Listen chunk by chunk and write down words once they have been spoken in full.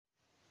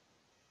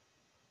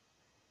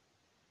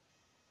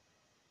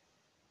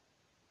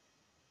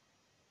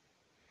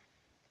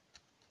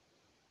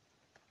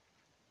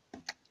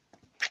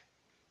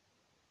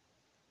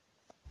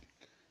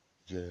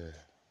Yeah,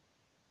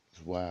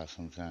 it's wild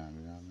sometimes,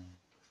 you know what I mean?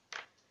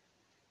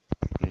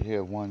 You're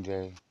here one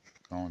day,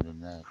 gone the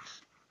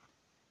next.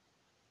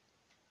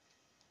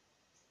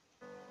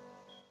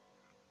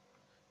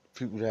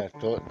 People that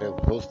thought they were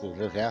supposed to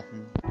look after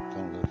me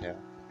don't look after me.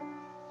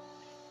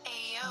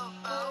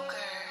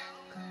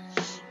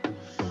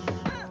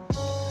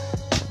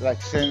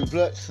 Like same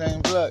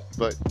blood,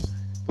 but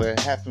it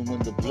happened when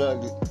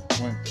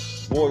when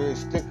water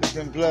is thicker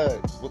than blood.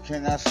 What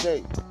can I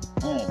say?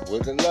 Where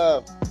the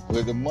love,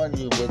 where the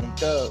money, where them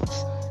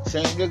thugs.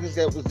 Same niggas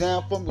that was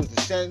down for me was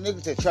the same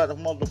niggas that tried to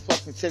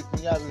motherfucking take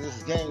me out of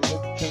this game,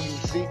 nigga. Can you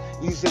see?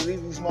 Easily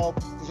these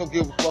motherfuckers don't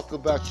give a fuck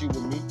about you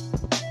and me.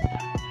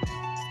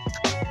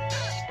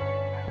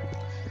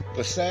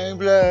 But same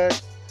blood,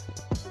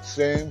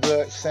 same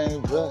blood,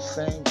 same blood,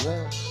 same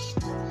blood.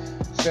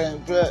 Same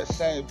blood,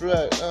 same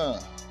blood,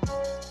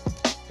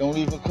 Don't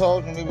even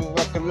call, don't even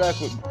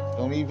recollect with me.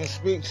 Don't even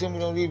speak to me,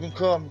 don't even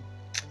call me.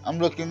 I'm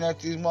looking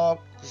at these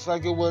motherfuckers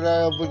like what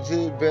I ever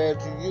did bad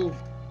to you.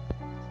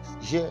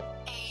 Yeah.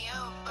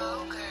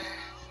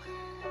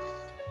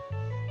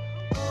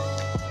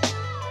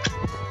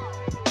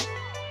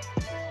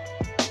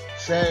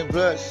 Same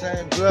blood,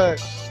 same blood.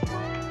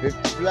 Hit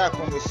the block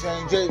on the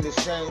same day, the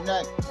same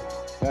night.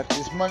 Got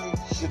this money,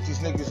 shit, these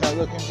niggas not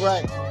looking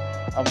bright.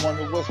 I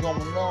wonder what's going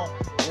on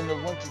in the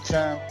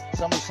wintertime.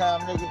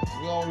 Summertime, nigga,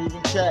 we don't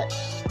even chat.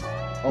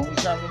 Only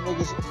time the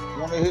niggas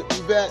wanna hit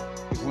me back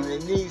is when they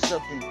need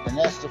something, and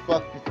that's the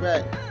fucking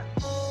fact.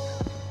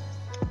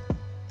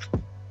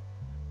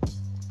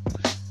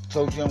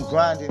 Told you I'm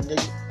grinding,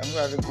 nigga. I'm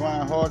rather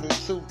grind harder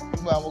too.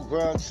 You might will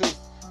grind too.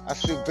 I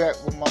sit back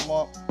with my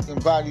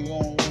motherfucking body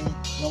on me,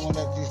 knowing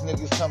that these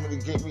niggas coming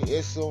to get me,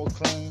 it's all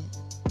clean.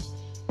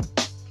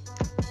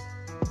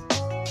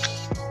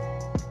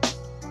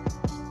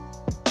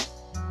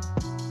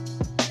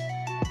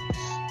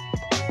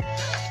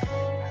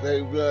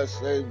 Say blood,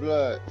 say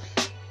blood.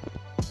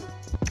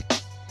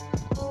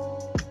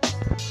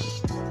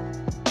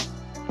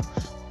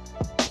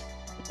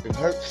 It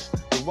hurts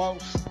the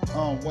most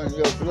when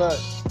your blood,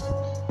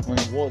 when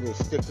the water is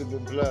thicker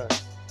than blood.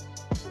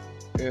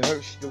 It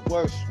hurts the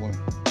worst when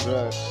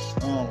blood,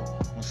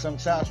 when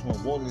sometimes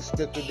when water is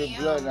thicker than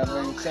blood.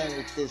 I maintain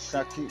with this,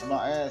 I keep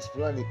my ass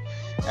bloody.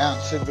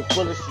 Out to the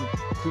fullest.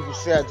 People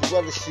say I do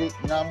other shit,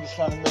 now I'm just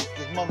trying to make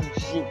this money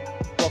shoot.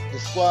 Fuck the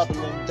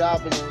squabbling,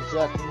 dabbling,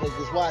 that the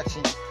niggas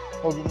watching.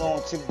 Holding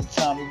on till the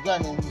time we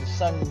gunning, the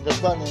sun and the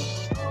running.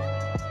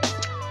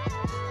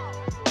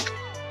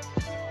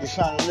 Just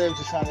trying to live,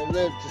 just trying to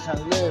live, just trying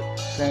to live.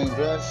 Same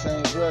blood,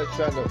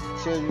 trying to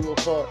tear you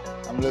apart.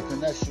 I'm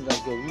looking at you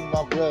like, yo, you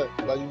my blood,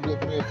 why you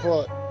rip me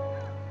apart?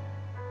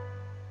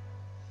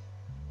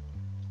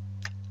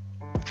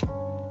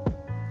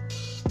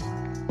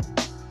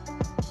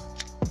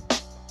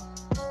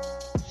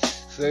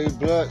 Say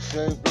blood,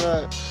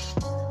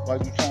 why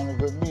you trying to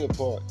rip me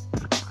apart?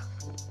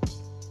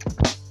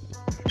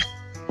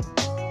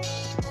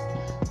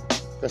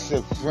 I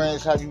said,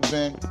 friends, how you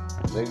been?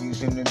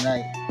 Ladies in the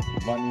night,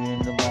 money in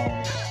the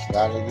morning.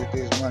 Gotta get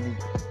this money,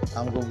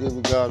 I'm gonna give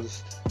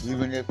regardless.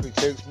 Even if it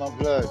takes my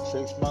blood,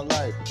 takes my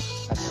life.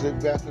 I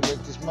sit back and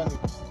let this money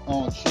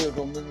chill.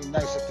 Don't really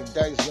nice at the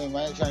dice game.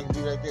 I ain't trying to be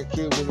like that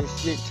kid with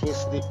his shit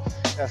twisted.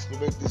 That's to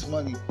make this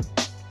money.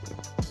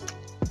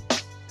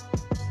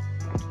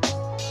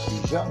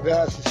 These young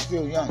guys are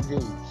still young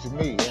dudes to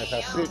me. As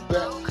I sit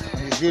back,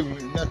 I'm just giving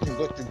you nothing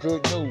but the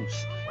good news.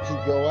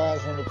 Keep your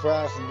eyes on the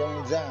prize and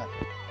don't die.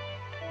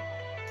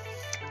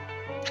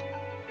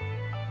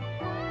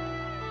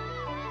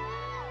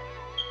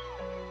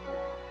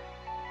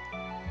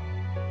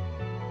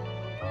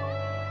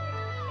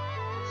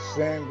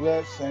 Same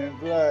blood, same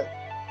blood.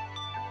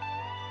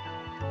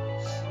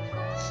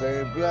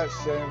 Same blood,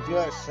 same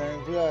blood,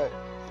 same blood.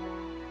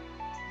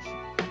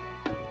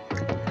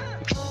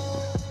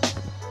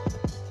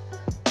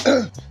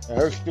 It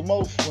hurts the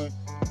most when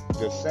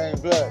the same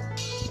blood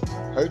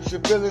hurts your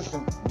feelings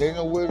and they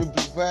know where to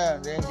be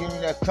found. They ain't giving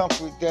that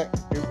comfort that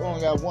you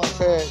only got once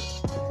had.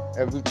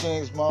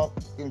 Everything's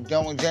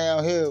going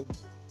downhill.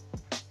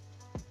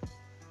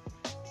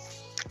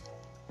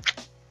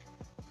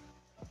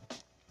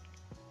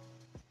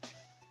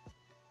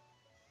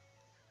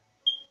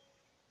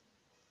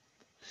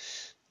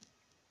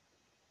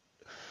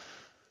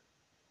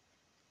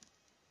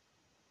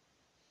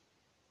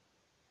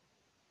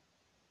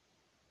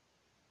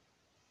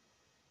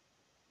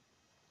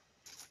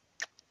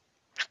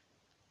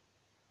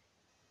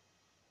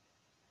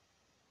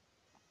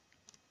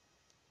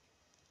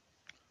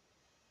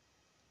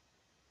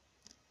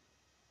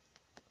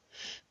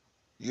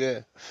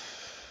 Yeah.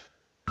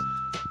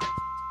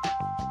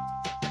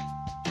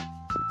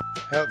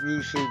 Help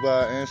YouTube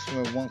by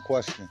answering one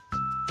question.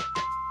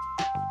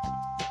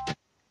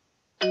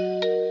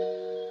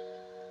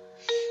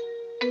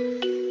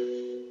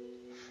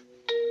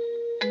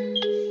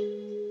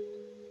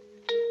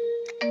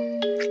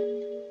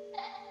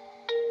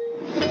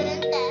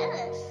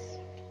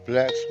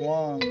 Black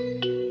Swan.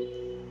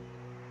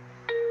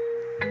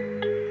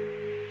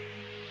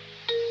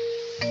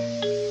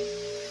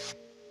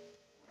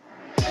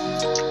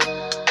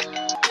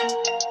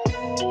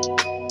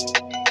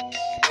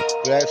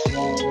 Black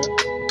Swan,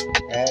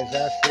 as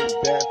I sit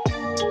back,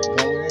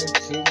 going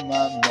into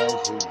my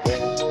magic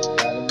bag.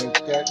 Gotta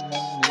make that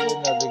money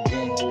another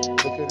game.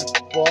 Looking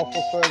far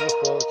for further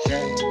for a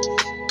change.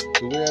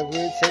 Do whatever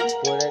it takes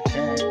for that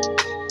change.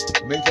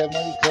 Make that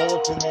money call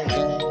up in that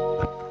game.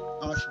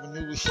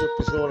 Entrepreneurship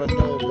is all I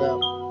know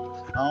about.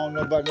 I don't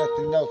know about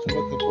nothing else. I'm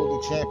looking for the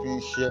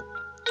championship.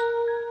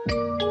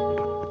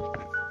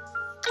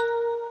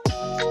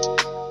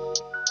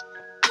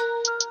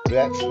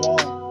 Black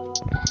Swan,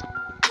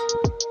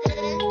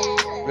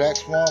 Black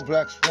Swan,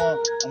 Black Swan.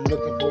 I'm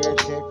looking for that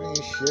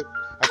championship.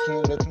 I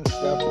can't let them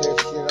stop that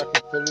shit. I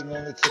can feel it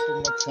on the tip of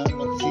my tongue.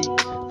 My teeth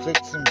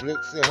clicks and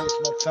blicks. It hurts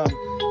my tongue.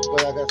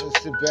 But I got to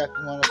sit back,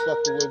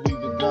 motherfucker, where we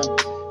begun.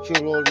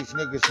 Kill all these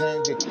niggas,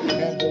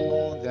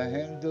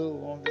 handle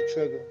on the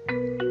trigger.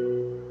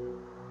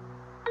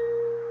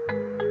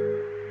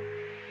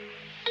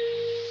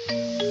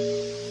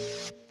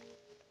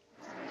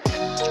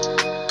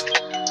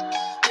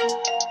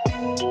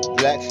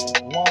 Black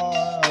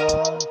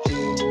Swan to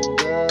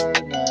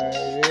the night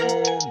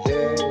and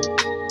day.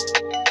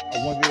 I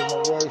wonder if my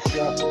words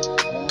sharper.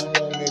 I don't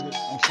know, nigga.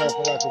 I'm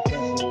sharper like a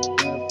pencil.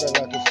 Man, I felt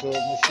like a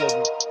sword,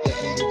 Machete. Got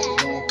them bitches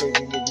going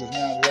crazy, niggas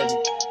not ready.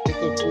 Hit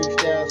the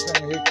freestyle,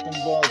 son, hit them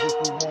bars if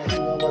you want to.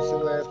 I watch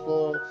your ass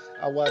fall.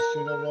 I watch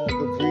you no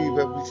longer breathe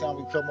every time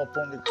we come up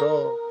on the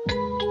call.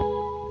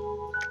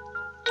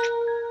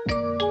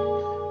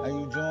 How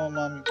you doing,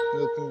 mommy?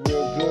 Looking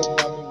real good,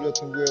 mommy.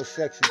 Looking real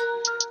sexy.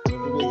 The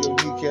way your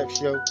kneecap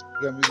show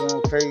got me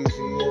going crazy,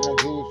 and I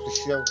do it for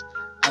show.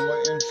 I'm an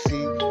MC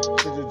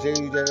to the day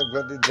that a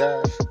brother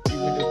dies.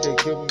 Even if they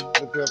kill me,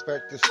 look up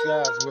at the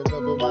skies.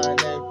 Remember my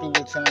name through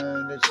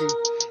eternity.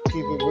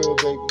 Keep it real,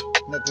 baby.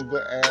 Nothing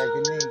but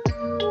agony.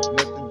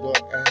 Nothing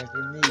but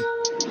agony.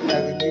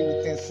 Agony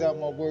within inside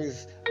my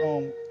words.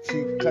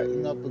 Keep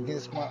cutting up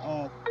against my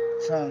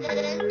tongue.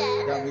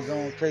 Got me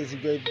going crazy,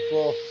 baby.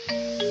 For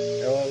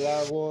all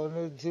I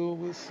wanna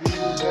do is see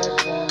you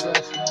back on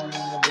that one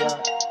in the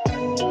block.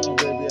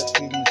 Baby, I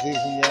see them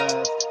dizzy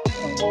eyes.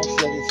 Don't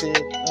shut his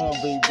head.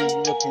 Baby, you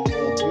looking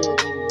real good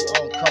when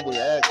you come with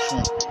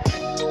action.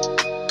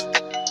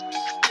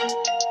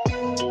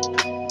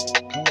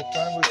 Come with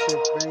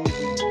friendship, baby.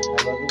 I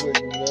love the way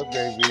you look,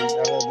 baby. I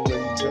love the way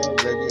you talk,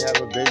 baby. Have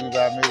a baby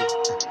by me.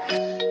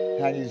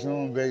 How you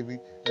doing, baby?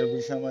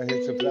 Every time I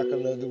hit the block, I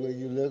love the way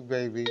you look,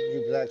 baby.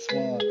 You Black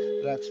Swan,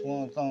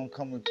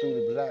 coming through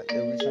the block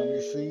every time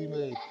you see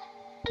me.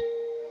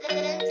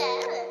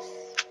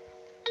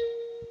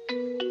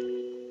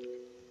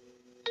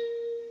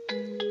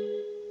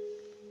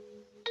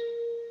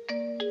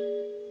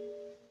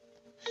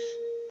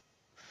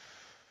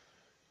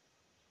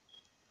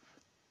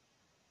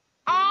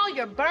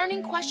 Your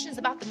burning questions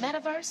about the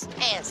metaverse?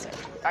 Answer.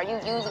 Are you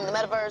using the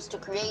metaverse to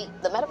create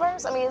the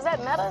metaverse? I mean, is that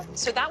meta?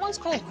 So that one's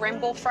called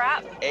Grimble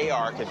Frap.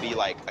 AR could be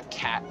like a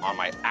cat on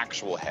my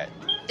actual head.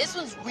 This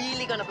one's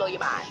really gonna blow your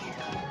mind.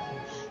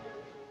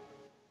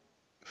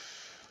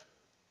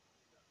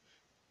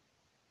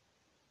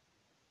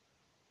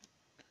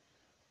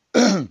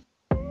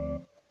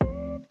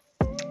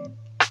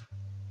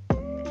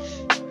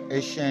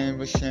 A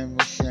shame, a shame,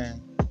 a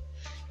shame.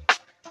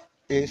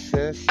 It's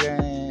a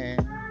shame,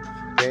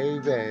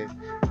 baby.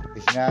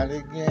 It's not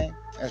again.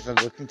 As I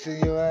look into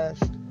your eyes,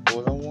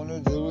 all I wanna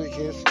do is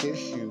just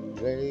kiss you,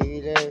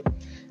 lady.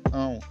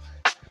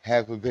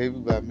 Have a baby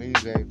by me,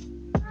 baby.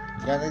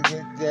 Gotta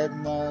get that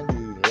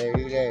money,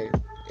 lady.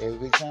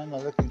 Every time I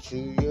look into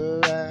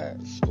your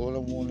eyes, all I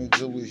wanna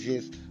do is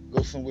just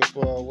go somewhere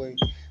far away.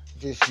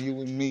 Just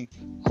you and me,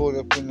 caught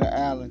up in the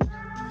island.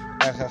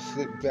 As I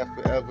sit back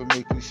forever,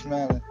 make you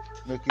smiling.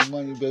 Making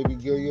money, baby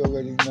girl, you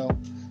already know.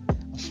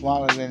 I'm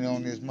smiling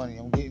on this money.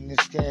 I'm getting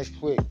this cash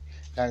quick.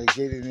 Gotta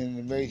get it in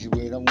the major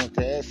way. I want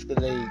to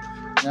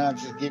escalate. Now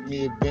just get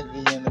me a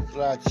Bentley and a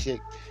fly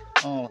chick.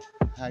 How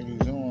you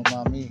doing,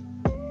 mommy?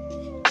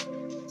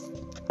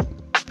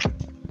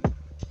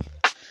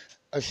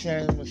 A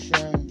shame, a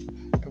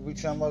shame. Every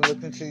time I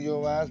look into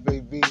your eyes,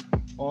 baby,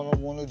 all I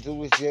wanna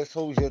do is just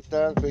hold your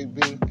thighs,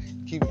 baby.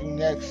 Keep you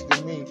next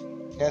to me.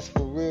 That's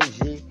for real,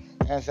 G.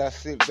 As I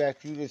sit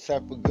back, you the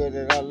type of girl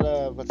that I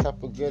love, a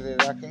type of girl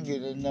that I can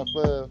get enough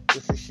of.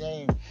 It's a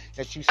shame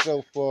that you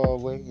so far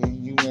away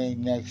and you ain't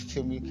next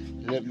to me.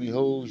 Let me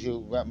hold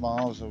you, wrap my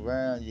arms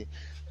around you.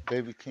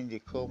 Baby, can you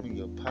call me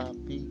your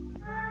poppy?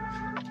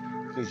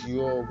 Cause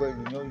you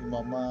already know you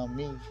my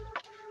mommy.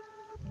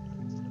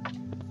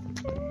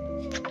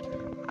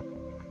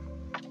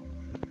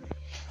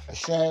 A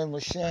shame,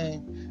 a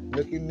shame.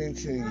 Looking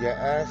into your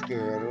eyes,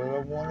 girl. All I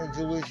wanna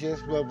do is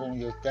just rub on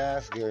your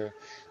thighs, girl.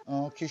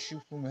 Kiss you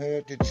from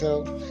head to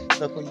toe.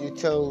 Suck on your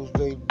toes,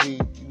 baby.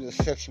 You a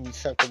sexual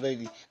type of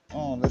lady.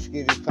 Let's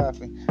get it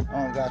poppin'.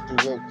 Got the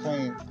rope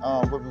clean.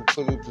 What we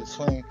put it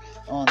between.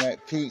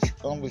 That peach.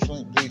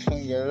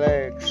 Between your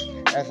legs.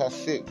 As I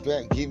sit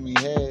back, give me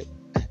head.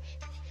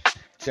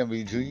 Tell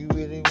me, do you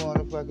really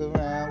wanna fuck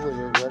around with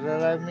a brother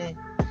like me?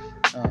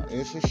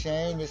 It's a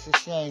shame,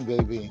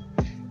 baby.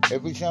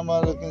 Every time I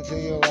look into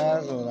your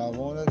eyes, all I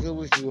wanna do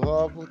is do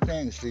horrible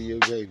things to you,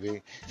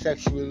 baby.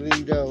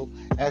 Sexually though,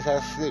 as I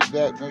sit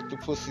back, make the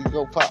pussy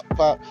go pop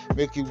pop,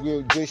 make it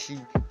real dishy,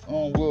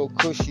 on real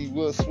cushy,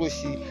 real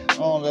swishy,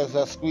 on as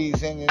I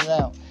squeeze in and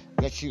out.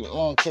 Got you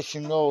on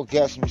catching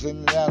orgasms in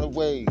and out of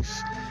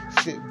ways.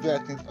 Sit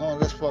back and on,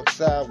 let's fuck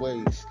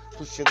sideways.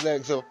 Put your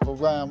legs up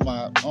around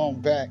my arm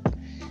back.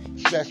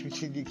 Scratch me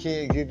till you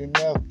can't get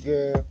enough,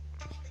 girl.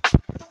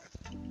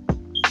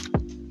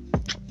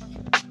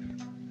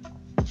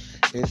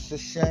 It's a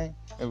shame.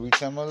 Every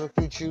time I look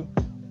at you,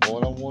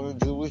 all I wanna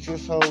do is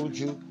just hold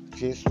you.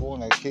 Just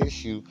wanna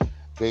kiss you.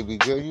 Baby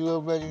girl, you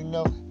already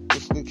know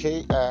it's the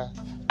K-I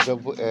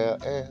double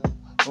L-L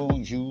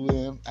on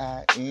U-M-I-N-A-T-I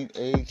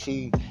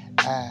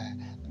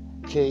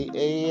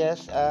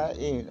K-A-S-I-N-O-V-A.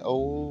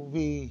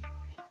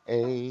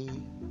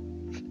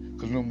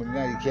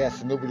 Illuminati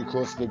casting nobody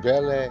across the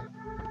belly.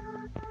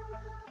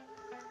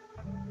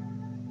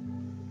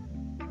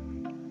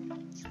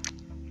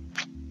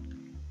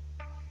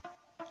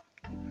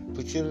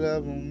 Put your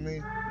love on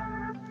me.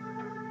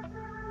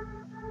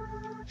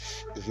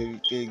 It's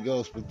Everything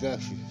Goes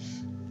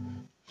Productions.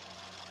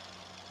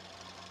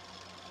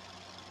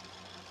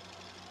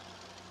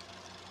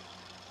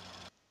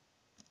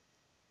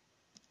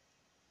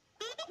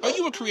 Are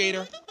you a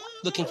creator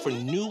looking for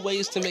new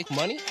ways to make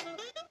money?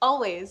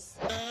 Always.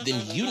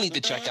 Then you need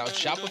to check out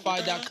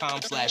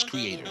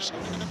Shopify.com/creators.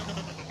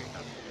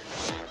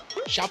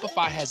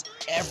 Shopify has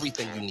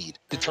everything you need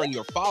to turn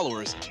your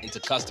followers into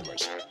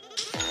customers.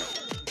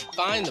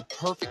 Find the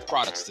perfect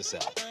products to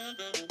sell,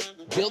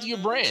 build your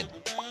brand,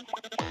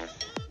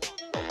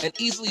 and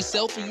easily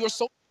sell through your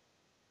social.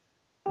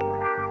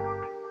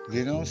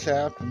 Get on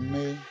top of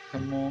me.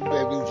 Come on,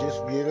 baby,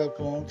 just get up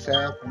on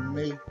top of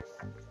me.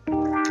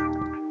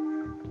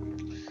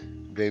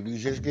 Baby,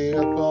 just get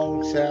up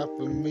on top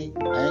of me. I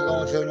ain't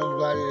gonna tell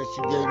nobody that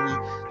you gave me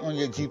on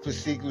your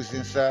deepest secrets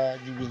inside.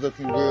 You was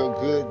looking real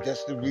good.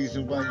 That's the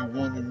reason why you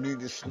wanted me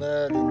to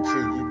slide into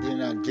you.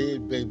 Then I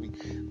did, baby.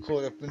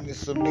 Caught up in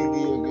this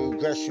immediate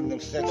aggression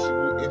of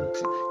sexual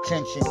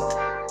tension.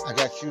 I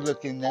got you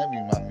looking at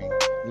me, mommy.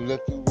 You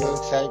looking real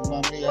tight,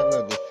 mommy. I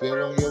love the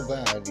feel on your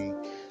body.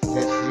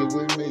 That's you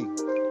and me.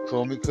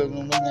 Call me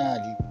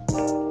Illuminati.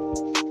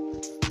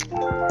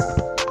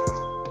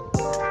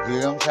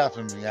 Get on top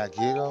of me, I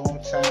get on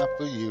top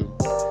of you.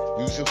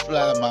 You should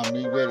fly,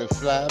 mommy, with a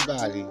fly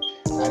body.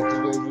 Like the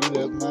way you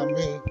look,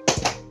 mommy.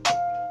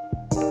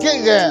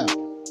 Get down!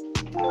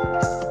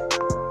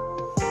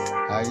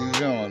 How you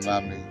doing,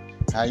 mommy?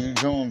 How you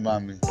doing,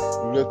 mommy?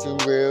 You looking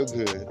real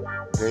good.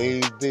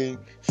 Baby,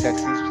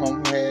 sexy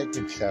from head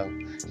to toe.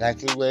 Like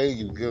the way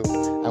you go.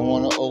 I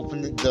wanna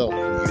open the door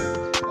for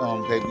you.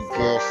 Baby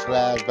girl,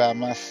 slide by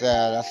my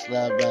side. I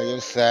slide by your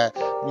side.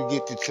 We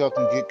get to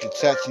talking, get to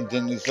touching,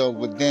 then it's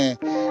over then.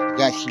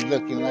 Got you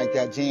looking like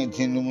I did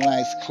General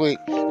Lights quick.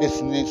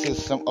 Listening to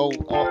some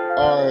old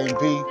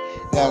R&B.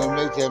 Gotta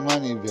make that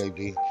money,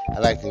 baby. I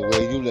like the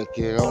way you look.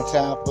 Get on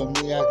top of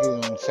me, I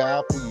get on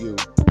top of you.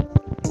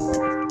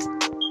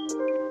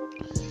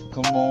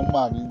 Come on,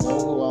 mommy, you know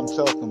who I'm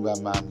talking about,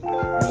 mommy. You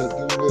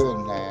looking real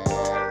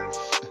nice.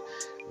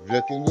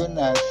 Looking real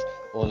nice.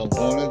 All I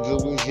wanna do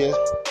is just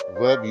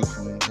rub you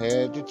from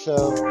head to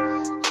toe.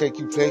 Take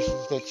you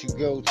places that you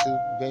go to,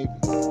 baby.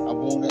 I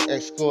wanna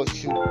escort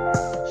you.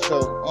 So,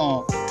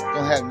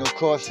 don't have no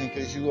caution,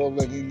 cause you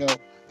already know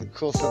the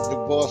course of the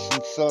boss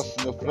and sauce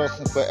and the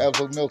flossing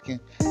forever milking.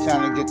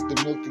 Trying to get the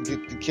milk to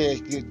get the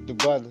cash, get the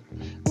butter.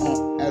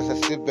 As I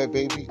sit back,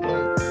 baby,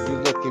 you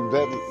looking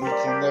better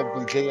each and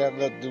every day. I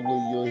love the way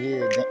your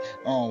hair,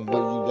 where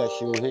you got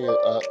your hair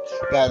up.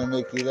 Gotta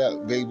make it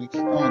up, baby.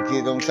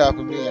 Get on top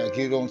of me, I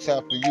get on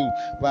top of you.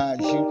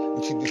 Ride you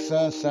into the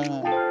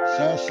sunshine.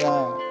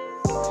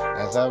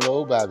 As I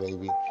roll by,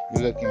 baby,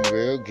 you looking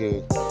real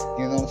good.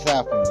 Get on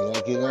top of me, I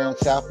get on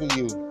top of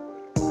you.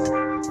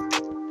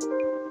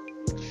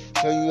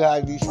 Show you how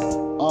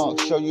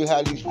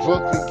these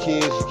Brooklyn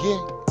kids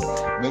get.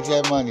 Make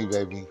that money,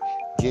 baby.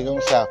 Get on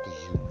top of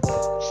you.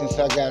 Since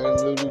I got a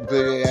little bit of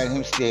that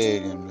him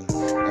scared in me,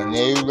 and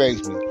they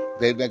raised me,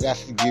 baby, I got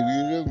to give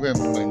you the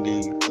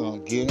remedy.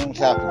 Get on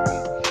top of me.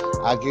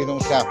 I get on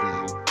top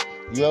of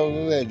you. You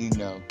already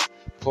know.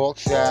 Pork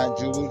side,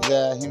 do it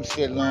that, him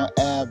still on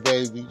air,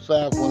 baby.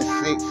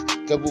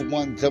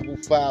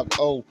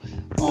 516-11-550.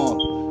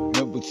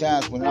 Remember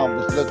times when I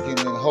was looking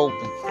and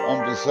hoping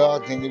on bizarre,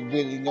 didn't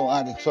really know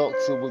how to talk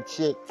to a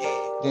chick.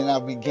 Then I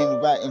began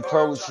writing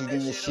poetry,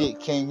 then the shit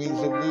came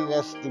easily.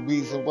 That's the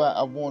reason why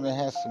I want to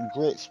have some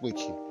grits with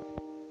you.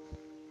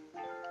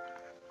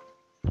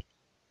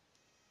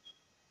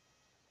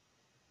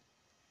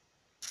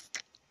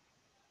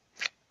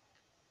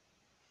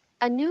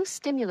 A new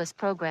stimulus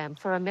program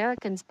for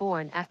Americans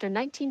born after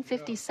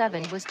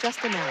 1957 was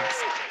just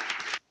announced.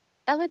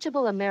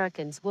 Eligible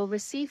Americans will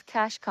receive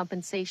cash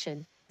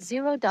compensation,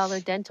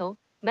 $0 dental,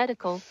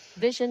 medical,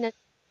 vision, and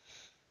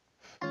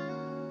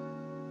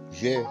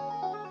Yeah,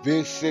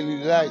 big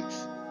city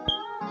lights.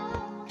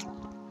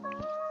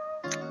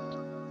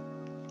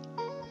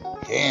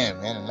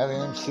 Damn, man, another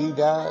MC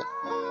died.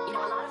 You know,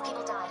 a lot of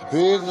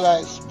Big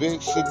lights,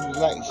 big city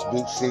lights,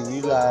 big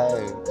city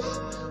lights.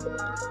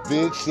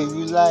 Big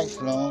city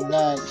lights, long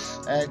nights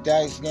at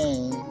dice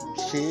games.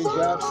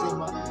 Teardrops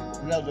in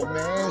another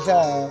man's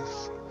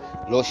eyes.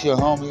 Lost your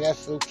homie,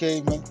 that's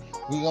okay, man.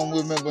 We gon'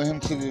 remember him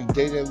to the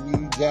day that we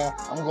die.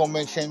 I'm gonna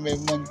maintain my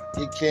money,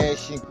 get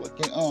cash and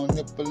fucking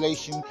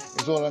manipulation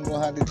is all I know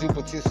how to do.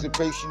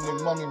 Participation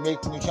in money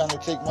making and trying to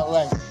take my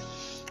life.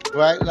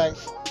 Bright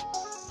lights,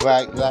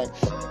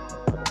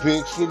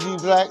 big city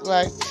black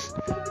lights,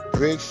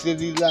 big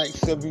city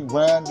lights every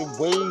round the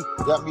way.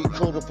 Got me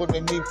caught up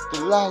underneath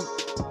the light.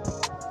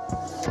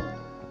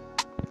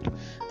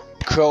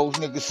 Crows,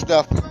 niggas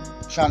stuffing,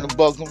 trying to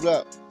bug them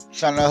up,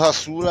 trying to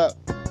hustle up.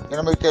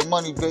 Gotta make that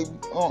money, baby,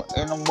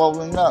 and I'm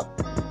rolling up.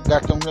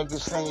 Got them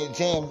niggas saying,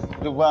 damn,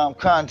 the rhyme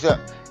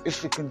conduct. It's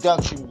the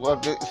conduction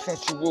of the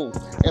essential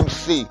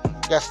MC.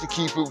 Got to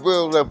keep it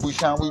real every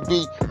time we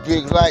beat.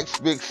 Big lights,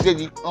 big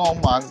city, oh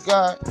my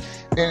God.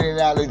 In and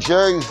out of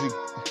Jersey.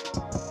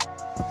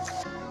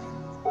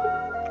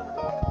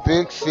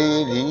 Big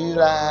city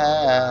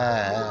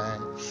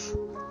lights.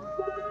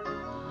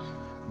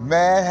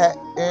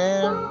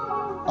 Manhattan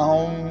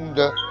on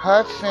the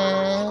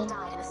Hudson.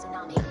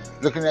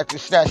 Looking at the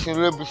Statue of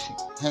Liberty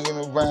hanging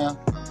around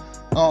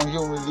on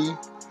Unity.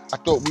 I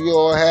thought we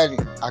all had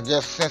it. I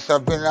guess since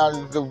I've been out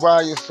of the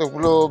riots a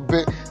little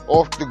bit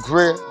off the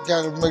grid,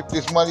 gotta make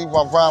this money.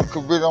 My rhyme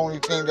career, the only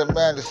thing that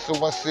matters. So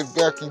I sit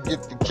back and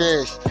get the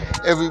cash.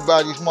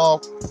 Everybody's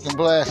motherfucking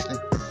blasting.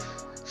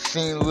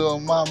 Seen little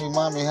mommy,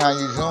 how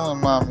you doing,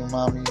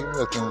 mommy? You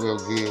looking real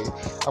good.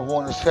 I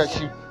wanna touch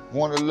you,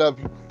 wanna love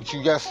you, but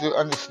you got to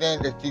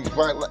understand that these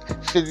bright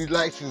city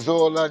lights is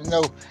all I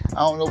know.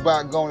 I don't know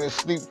about going to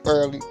sleep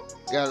early.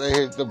 Gotta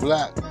hit the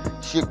block.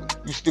 Shit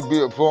used to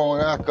be a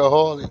born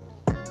alcoholic.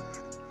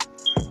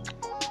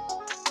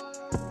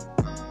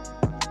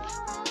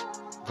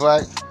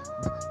 Right,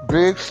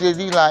 big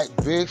city lights.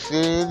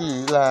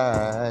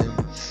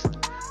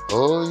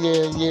 Oh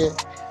yeah.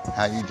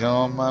 How you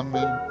doing,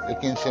 mommy?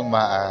 Look into my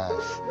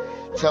eyes.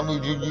 Tell me,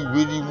 do you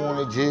really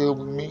wanna deal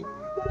with me?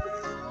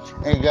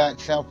 Ain't got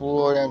time for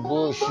all that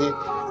bullshit.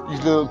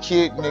 These little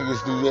kid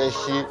niggas do that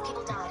shit.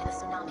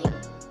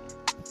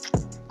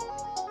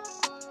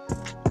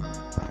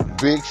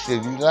 Big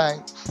city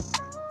lights.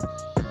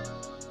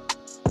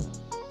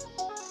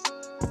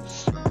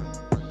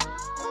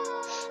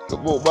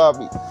 Come on,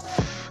 Bobby.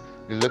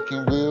 You're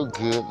looking real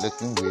good,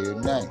 looking real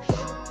nice.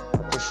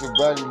 Push your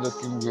body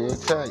looking real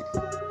tight.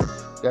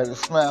 Got a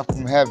smile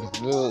from heaven,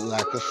 look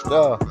like a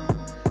star.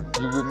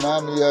 You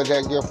remind me of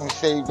that girl from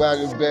Saved by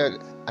the Bell.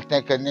 I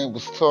think her name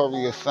was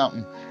Tori or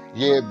something.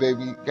 Yeah,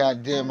 baby,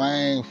 goddamn, I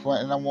ain't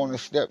frontin'. I wanna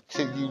step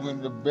to you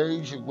in the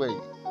beige way.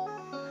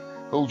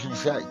 Hold you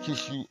tight,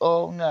 kiss you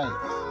all night. You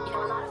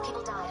know, a lot of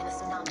people died in the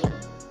tsunami.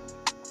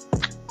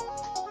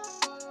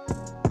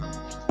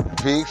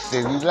 Big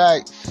city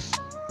lights.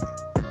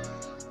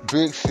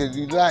 Big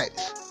city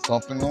lights.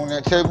 Bumping on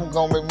that table,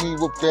 gonna make me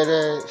whoop that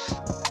ass.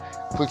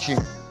 Put you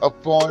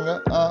up on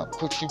the,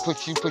 put you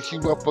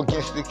up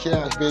against the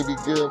couch, baby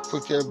girl,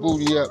 put that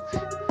booty up.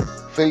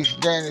 Face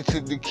down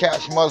into the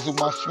couch, muzzle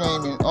my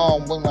screaming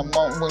on when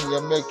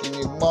you're making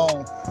it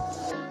moan.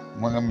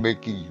 When I'm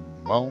making you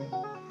moan.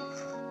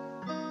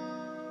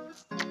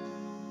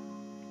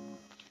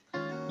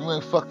 You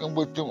ain't fucking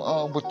with them,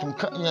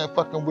 you ain't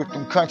fucking with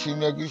them country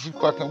niggas, you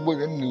fucking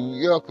with a New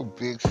Yorker.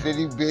 Big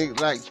city, big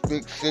lights,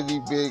 big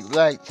city, big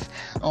lights.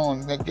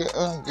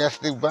 Nigga, guess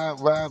they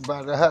ride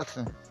by the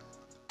Hudson.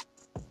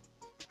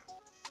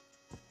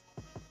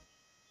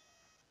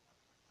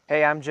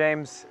 Hey, I'm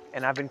James,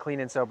 and I've been clean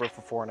and sober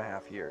for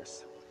 4.5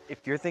 years.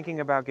 If you're thinking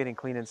about getting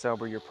clean and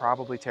sober, you're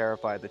probably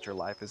terrified that your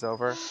life is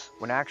over,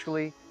 when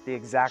actually, the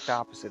exact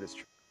opposite is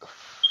true.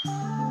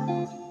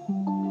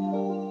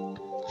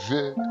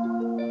 Yeah.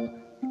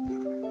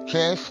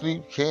 Can't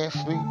sleep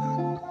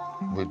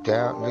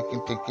without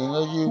thinking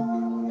of you.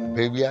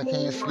 Baby, I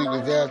can't sleep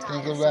without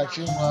thinking about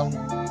you, mommy.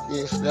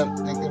 Can't stop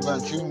thinking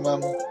about you,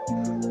 mommy.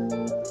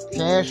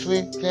 Can't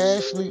sleep.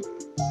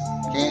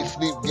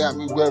 Got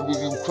me worried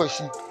and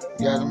pushing.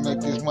 Gotta make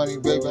this money,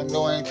 baby. I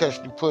know I ain't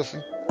touched the pussy,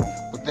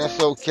 but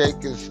that's okay,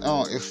 cause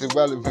it's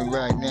irrelevant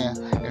right now.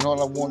 And all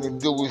I wanna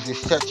do is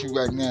just touch you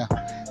right now.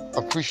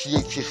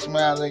 Appreciate your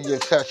smile and your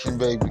touching,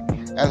 baby.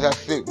 As I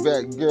sit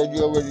back, girl,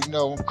 you already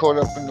know I'm caught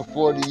up in the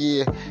 40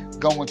 year,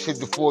 going to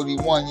the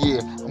 41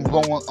 year. I'm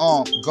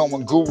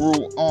going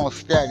guru on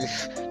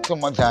status to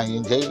my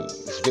dying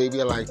days.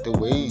 Baby, I like the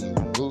way you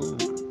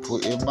move.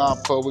 Putting my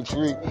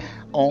poetry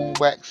on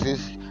waxes.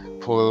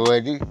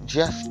 Poetic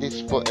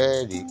justice.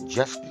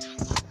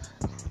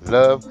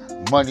 Love,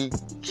 money,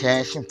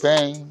 cash, and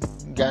fame.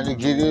 Gotta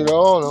get it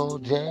all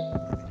day.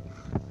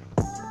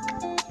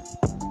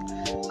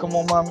 Come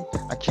on, mommy.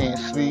 I can't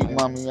sleep,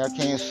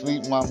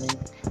 mommy.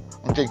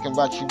 I'm thinking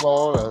about you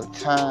all the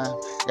time.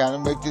 Gotta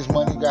make this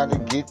money, gotta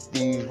get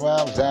these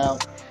rhymes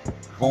out.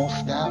 Won't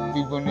stop,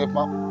 even if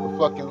I'm the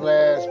fucking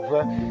last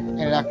breath.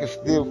 And I can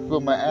still feel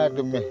my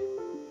abdomen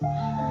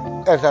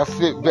as I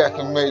sit back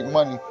and make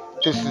money.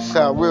 This is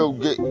how real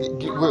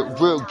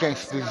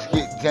gangsters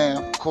get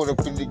down. Caught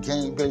up in the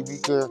game, baby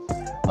girl.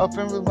 Up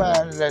and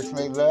reminded, let's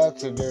make love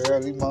to the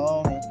early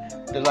morning.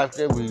 The life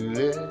that we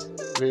live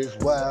is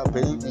wild,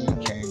 baby.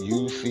 Can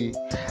you see?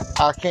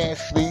 I can't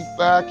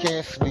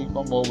sleep,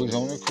 I'm always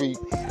on the creep.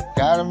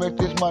 Gotta make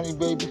this money,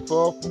 baby,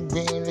 far from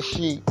being a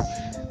sheep.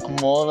 I'm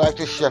more like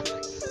a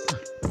shepherd.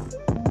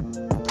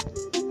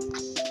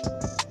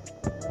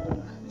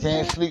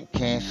 Can't sleep.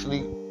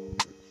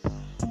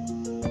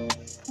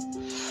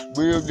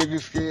 Real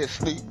niggas can't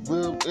sleep.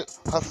 Real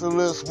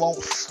hustlers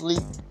won't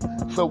sleep.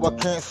 So I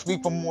can't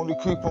sleep, I'm on the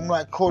creep. I'm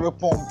like caught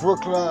up on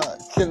Brookline,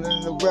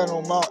 chilling around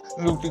on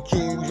Martin Luther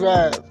King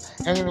Drive,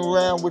 hanging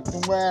around with the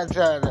rides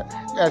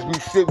as we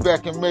sit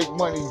back and make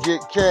money,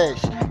 get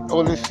cash.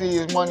 All they see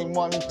is money,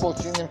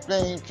 fortune, and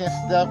fame. Can't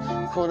stop,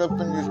 caught up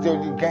in this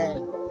dirty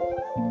game.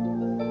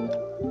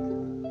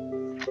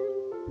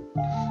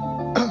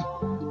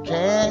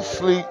 Can't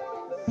sleep.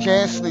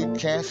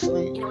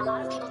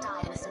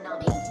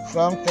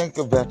 Some think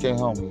about their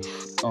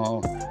homies,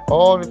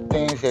 all the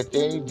things that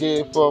they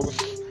did for us.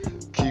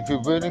 Keep it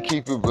real and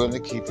keep it real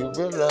and keep it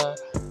real.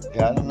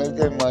 Gotta make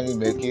that money,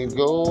 make it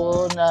go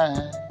all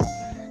night.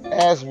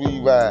 As we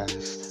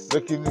rise,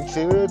 looking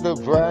into the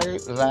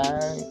bright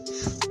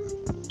lights.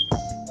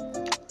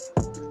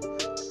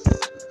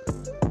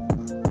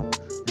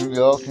 New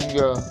York, New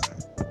York,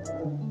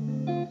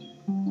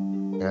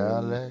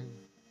 LA,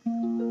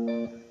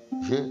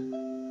 yeah,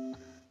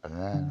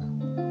 Atlanta.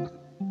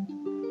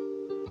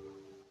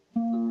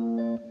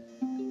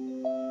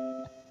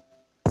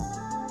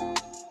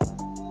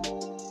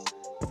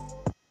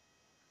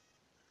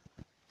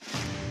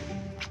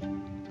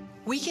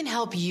 We can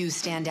help you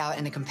stand out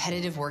in a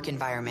competitive work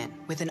environment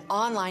with an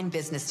online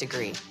business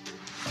degree.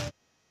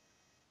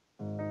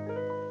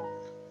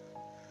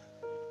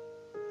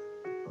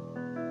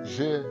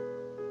 Yeah.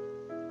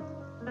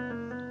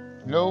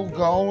 No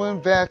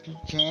going back, you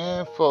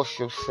can't force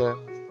yourself.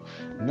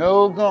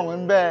 No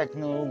going back,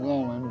 no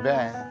going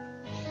back.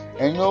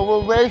 Ain't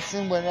no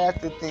erasing when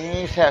after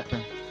things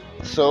happen.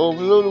 So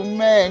little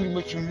man,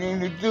 what you need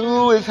to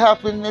do is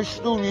hop in the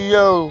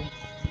studio.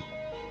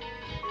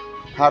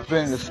 Hop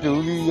in the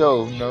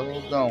studio,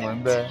 no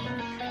going back.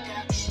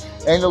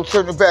 Ain't no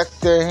turning back to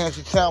their hands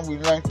of time, we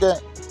learned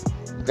that.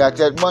 Got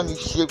that money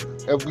shit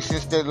ever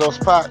since they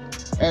lost Pop.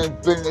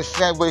 Ain't been the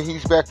same way,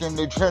 he's back in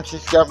the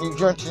trenches. Got me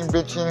drenching,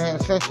 bitching,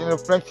 and sensing the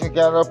flinching.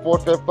 Got up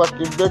off that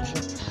fucking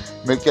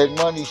bitching. Make that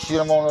money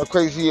shit, I'm on a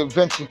crazy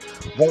adventure.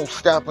 Won't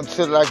stop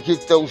until I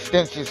get those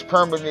dentures,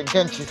 permanent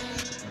dentures.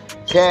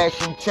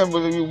 Cash and timber,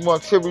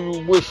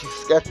 material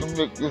wishes. Got them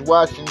niggas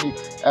watching me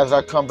as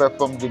I come back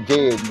from the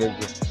dead,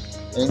 nigga.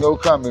 Ain't no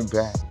coming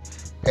back.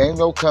 Ain't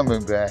no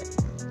coming back.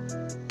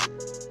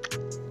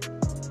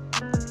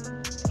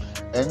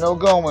 Ain't no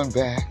going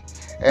back.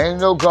 Ain't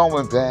no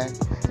going back.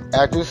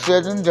 After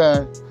said and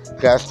done,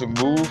 got to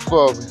move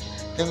forward.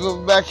 Think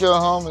about your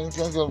homie.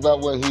 Think about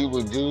what he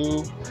would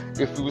do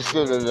if he was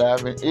still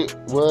alive, and it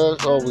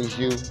was always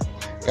you.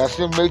 Got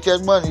to make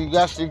that money.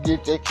 Got to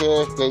get that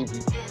cash,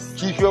 baby.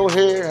 Keep your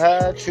head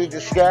high to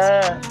the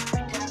sky.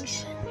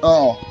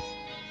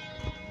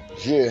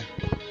 Yeah.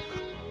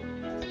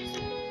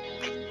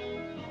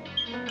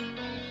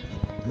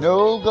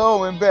 No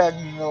going back,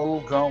 no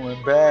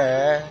going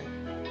back.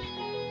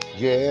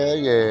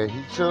 Yeah,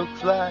 he took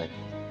flight.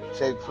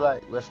 Take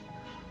flight, rest,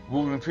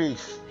 rule in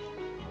peace.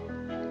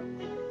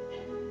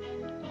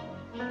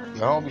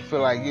 Your homie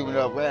feel like giving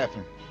up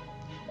rapping.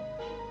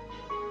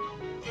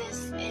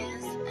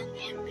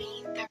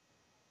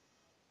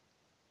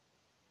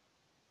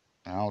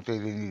 I don't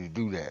think they need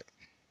to do that.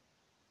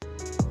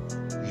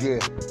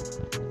 Yeah.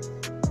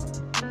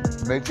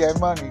 Make that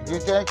money,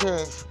 get that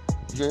cash.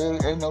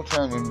 Yeah, ain't no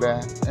turning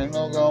back, ain't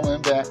no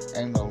going back,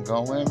 ain't no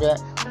going back.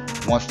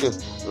 Once the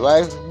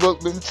life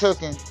book been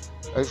taken,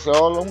 it's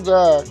all on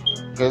God,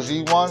 cause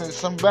he wanted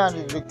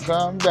somebody to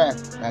come back.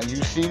 Now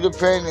you see the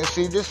pain and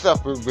see the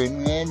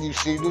suffering, and you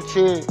see the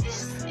tears.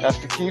 That's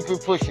to keep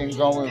it pushing,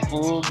 going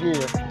full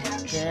gear.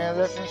 Can't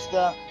let me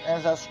stop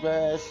as I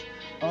smash.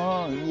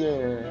 Oh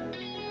yeah,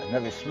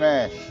 another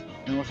smash.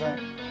 You know what I'm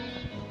saying?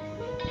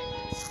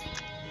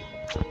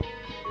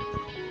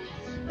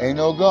 Ain't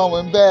no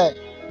going back.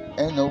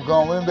 Ain't no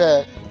going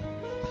back.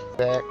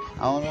 I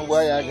don't know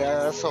why I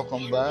got so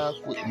come back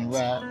quitting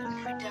rap.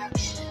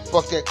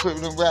 Fuck that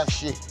quitting rap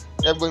shit.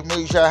 That was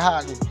Major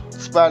Holly.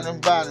 Spotting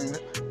body.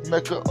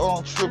 Make her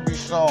own tribute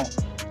song.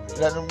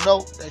 Let them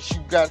know that you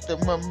got the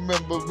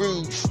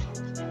memories.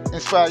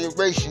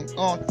 Inspiration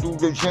on through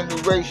the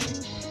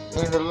generation.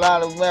 And a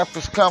lot of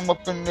rappers come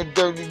up in the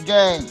dirty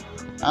game.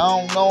 I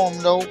don't know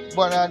them though,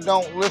 but I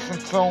don't listen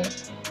to them.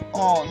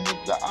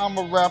 Nigga, I'm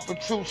a rapper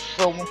too,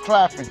 so I'm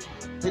clapping.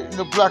 Hitting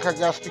the block, I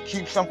got to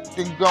keep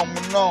something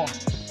going on.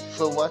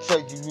 So I tell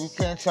you, you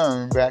can't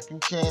turn back. You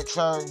can't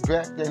turn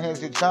back. The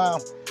hands of time,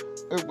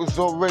 it was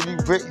already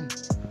written.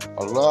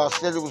 Allah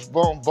said it was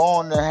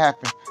born to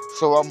happen.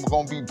 So I'm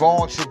gonna be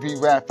born to be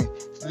rapping.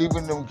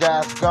 Leaving them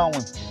guys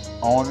going.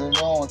 On and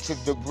on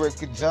to the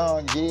break of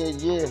dawn. Yeah.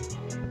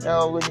 You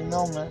already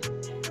know, man.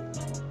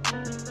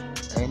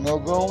 Ain't no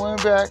going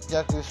back,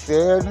 that's it's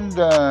said and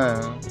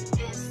done.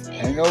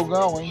 Ain't no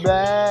going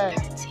back.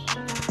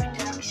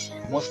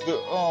 Once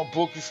the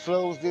book is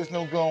closed, there's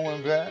no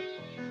going back.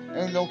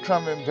 Ain't no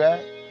coming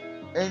back.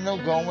 Ain't no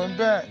going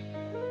back.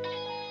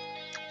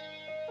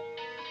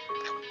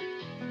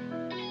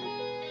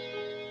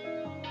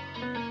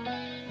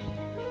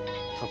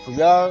 So for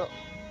y'all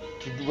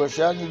to do what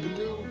y'all need to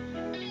do,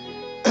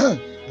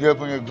 get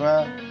up on your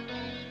grind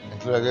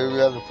and to like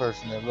every other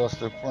person that lost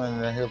their friend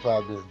in the hip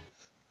hop business.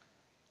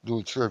 Do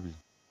a tribute.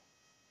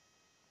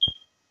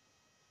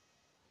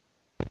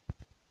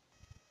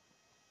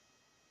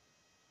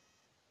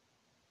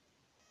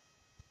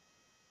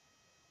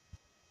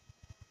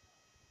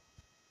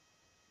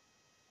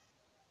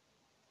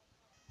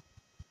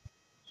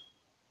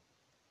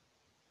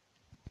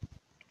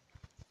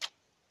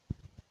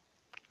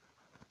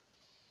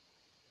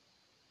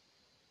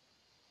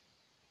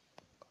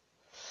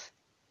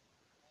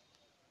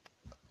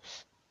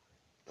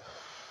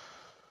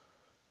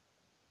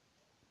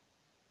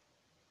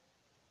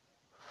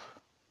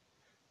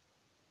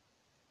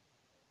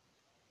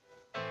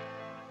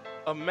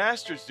 A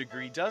master's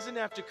degree doesn't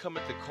have to come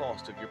at the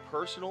cost of your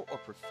personal or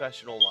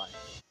professional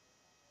life.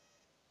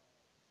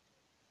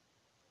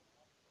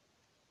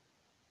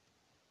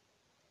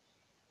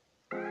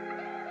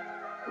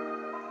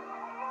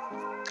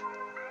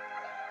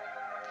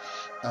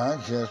 I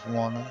just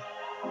wanna.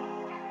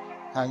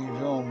 How you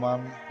doing,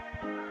 mommy?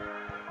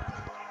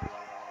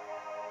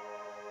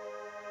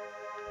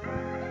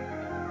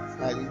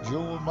 How you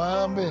doing,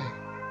 mommy?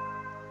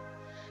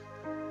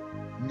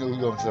 You know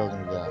who I'm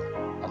talking about.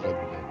 I love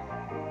you, baby.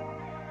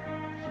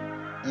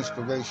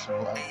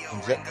 Inspirational.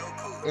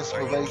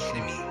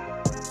 Inspiration.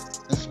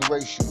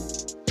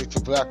 Get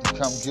your black and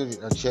come get it.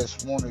 I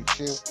just wanna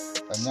chill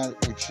a night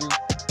with you.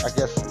 I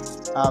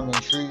guess I'm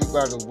intrigued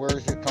by the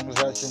words that comes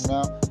out your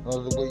mouth.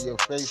 Love the way your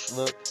face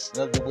look.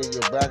 Love the way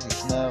your body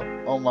smell.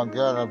 Oh my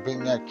God, I've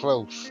been that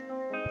close.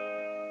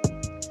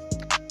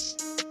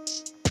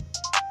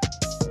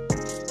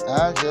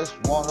 I just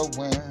wanna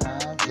win.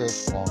 I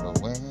just wanna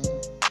win.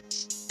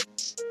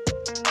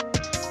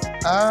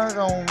 I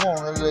don't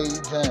wanna lay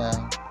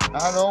down.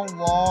 I don't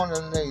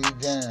wanna lay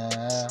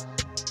down.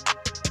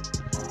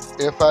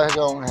 If I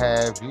don't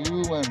have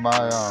you in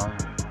my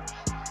arms,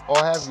 or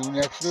have you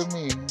next to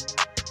me.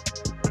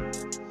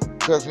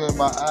 Cause in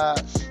my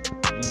eyes,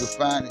 you the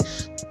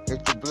finest.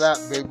 Hit the block,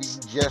 baby,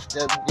 you just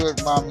that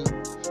good, mommy.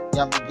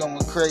 Got me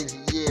going crazy,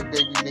 yeah,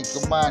 baby, make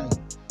your money.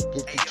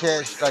 Get the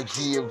cash like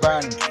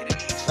Giovanni,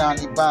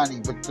 Sonny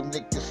Bonnie, but them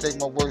niggas say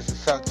my words are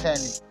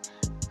satanic.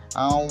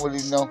 I don't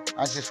really know,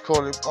 I just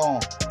call it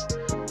on.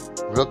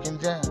 Looking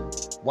down,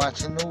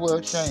 watching the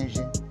world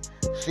changing,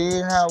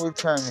 seeing how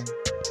it's turning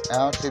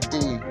out to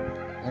be.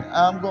 And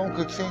I'm gonna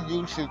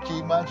continue to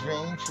keep my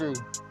dream true.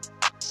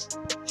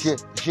 Yeah,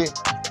 yeah.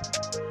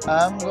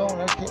 I'm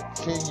gonna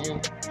continue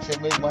to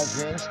make my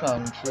dreams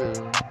come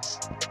true.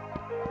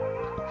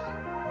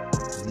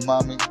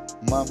 Mommy,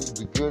 mommy,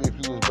 be good if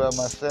you was by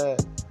my side.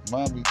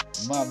 Mommy,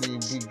 mommy,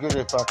 it'd be good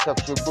if I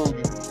cupped your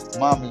booty.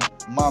 Mommy,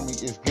 mommy,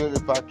 it's good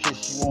if I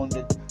kiss you on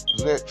the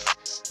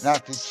lips.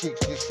 Not the cheeks,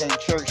 this ain't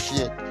church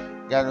yet.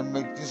 Gotta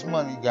make this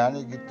money,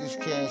 gotta get this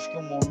cash.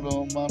 Come on,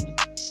 little mommy.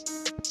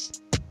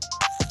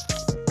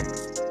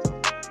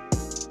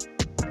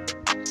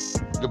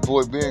 The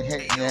boy been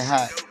hitting it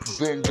hot,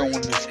 been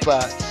doing the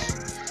spots.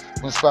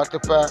 From spot to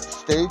spot,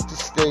 state to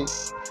state.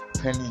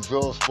 Penny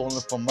drops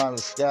falling from out of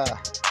the sky.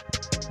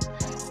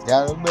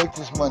 Gotta make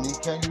this money,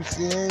 can you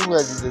see? Ain't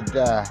ready to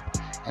die.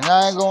 And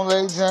I ain't gonna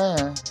lay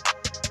down.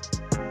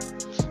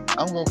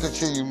 I'm gonna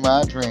continue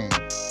my dream.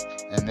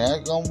 And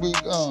that's gonna be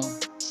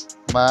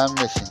my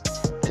mission.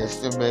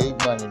 Just to make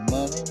money,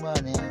 money,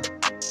 money.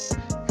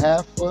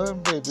 Have fun,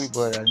 baby,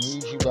 but I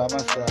need you by my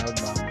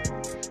side, mama.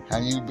 How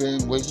you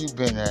been, where you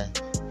been at?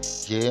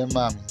 Yeah,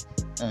 mommy,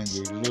 and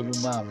your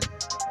little mommy.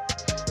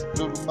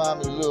 Little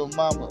mama,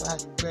 how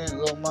you been,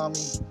 little mommy?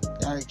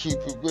 Gotta keep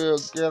it real,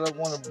 girl, I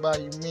wanna buy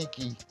you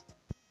Mickey.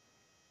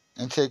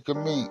 And take a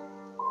meat.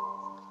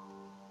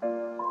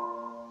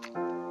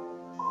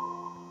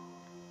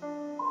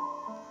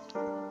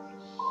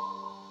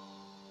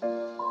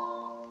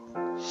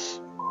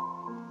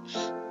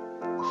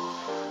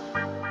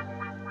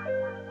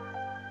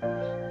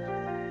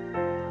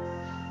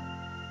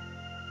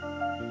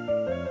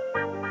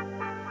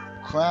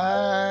 Crime,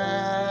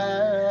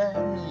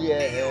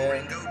 yeah.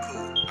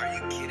 Are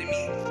you kidding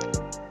me?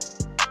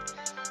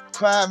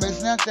 Crime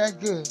is not that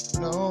good.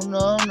 No,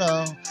 no,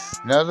 no.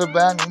 Another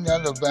body,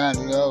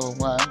 oh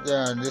my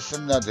God. This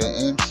another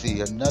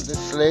MC, another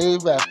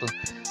slave rapper.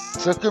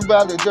 Talking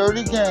about the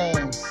dirty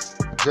game.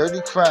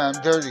 Dirty crime,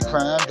 dirty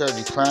crime,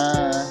 dirty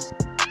crime.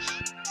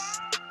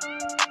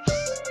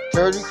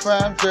 Dirty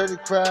crime, dirty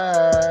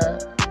crime.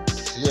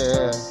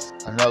 Yeah,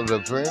 another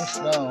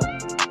brimstone.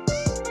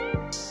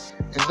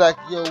 It's like,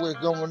 yo, what's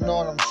going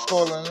on? I'm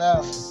scrolling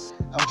out.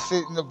 I'm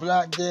sitting the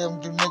block,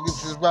 damn, them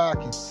niggas is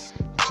rocking.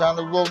 Trying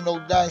to roll no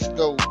dice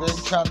though, they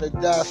trying to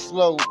die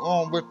slow.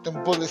 On with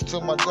them bullets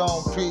to my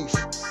dome piece.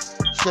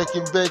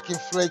 shaking, baking,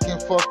 flaking,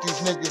 fuck these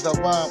niggas I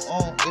rhyme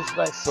on. It's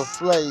like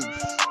souffles.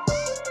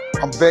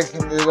 I'm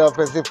baking it up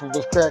as if it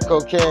was crack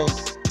cocaine.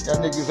 Y'all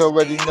niggas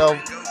already know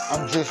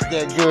I'm just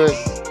that good.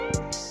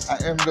 I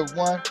am the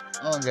one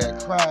on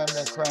that crime.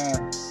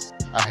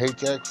 I hate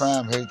that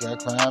crime every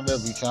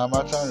time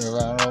I turn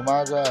around. Oh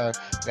my God,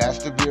 that's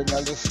to be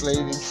another slave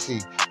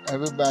MC.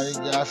 Everybody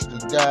got to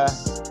die.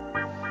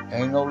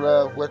 Ain't no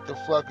love, what the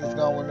fuck is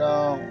going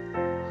on?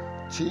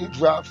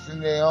 Teardrops in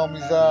their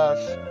homies'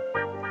 eyes.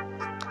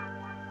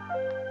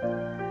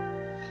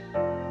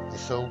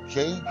 It's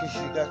okay, cause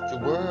you got the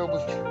world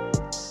with you.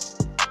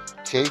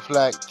 Take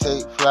flight,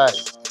 take flight.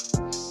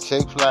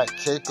 Take flight,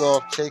 take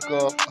off, take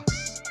off.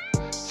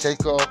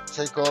 Take off,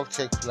 take off,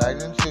 take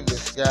flight into the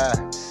sky.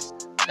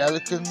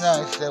 Elegant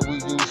nights that we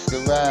used to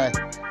ride.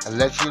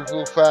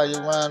 Electrical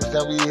fire rhymes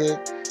that we hit.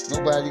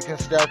 Nobody can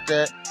stop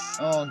that.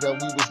 That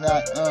we was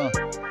not,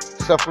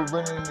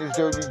 suffering in this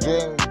dirty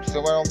game.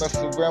 So I don't mess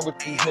around with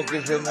these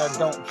niggas and I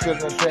don't chill in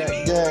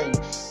that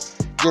games.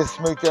 Just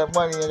make that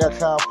money, ain't got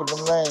time for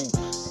them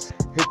lanes.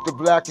 Hit the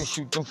block and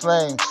shoot them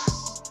flames.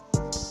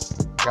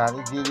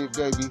 Gotta get it,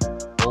 baby.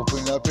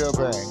 Open up your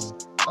brain.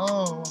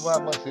 Oh, why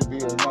must it be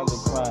another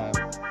crime?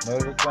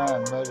 Murder,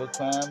 crime, murder,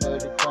 crime,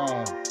 murder,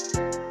 crime.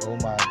 Oh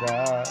my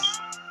God.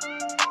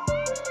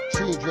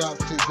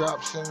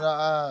 Teardrops in the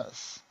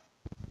eyes.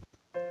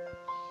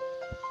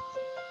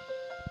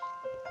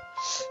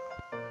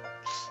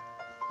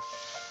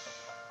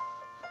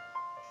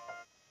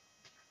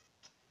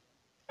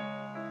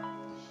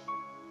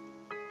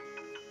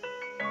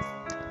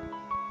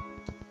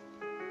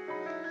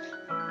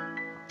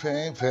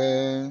 Pain,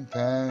 pain,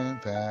 pain,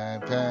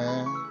 pain,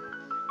 pain.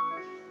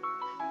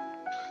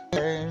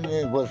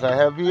 It was a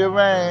heavier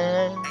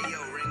rain.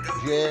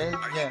 Yeah.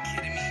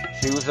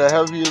 It was a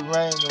heavier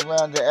rain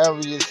around the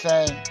area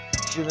saying,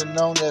 should've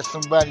known that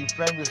somebody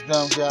famous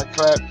done got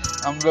clapped.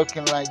 I'm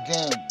looking like,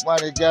 damn, why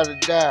they gotta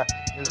die?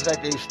 It's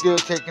like they still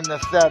taking the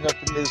side up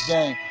in this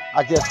game.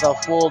 I guess I'll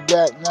fall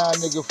back. Nah,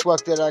 nigga,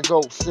 fuck that, I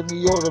go.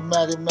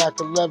 Semi-automatic Mac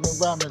 11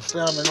 rhyming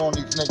salmon on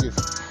these niggas.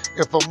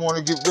 If I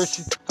wanna get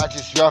rich, I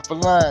just drop a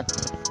line.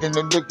 Then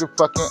the nigga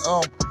fucking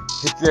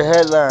hit the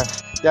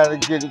headlines. Gotta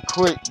get it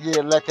quick,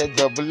 yeah, like a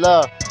double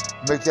R.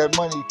 Make that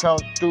money come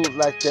through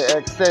like the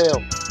XL.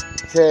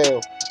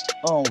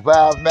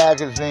 Vibe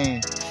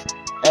magazine.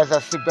 As I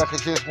sit back, I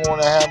just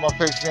wanna have my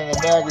face in the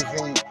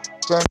magazine.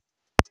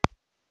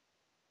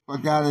 I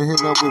gotta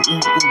hit up with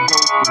instant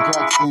dose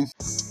projections.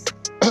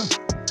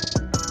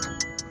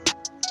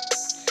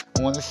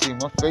 I wanna see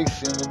my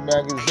face in the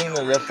magazine,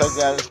 I guess I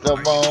gotta start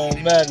my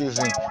own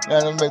magazine.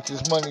 Gotta make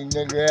this money,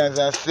 nigga, as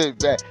I sit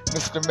back.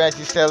 Mr.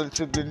 Mackey, sell it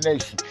to the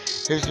nation.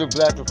 Here's your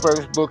black, the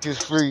first book is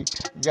free.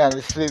 You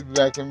gotta sit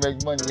back and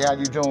make money. How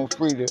you doing,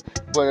 Frida?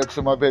 But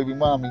to my baby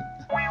mommy.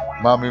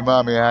 Mommy,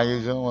 how you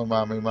doing,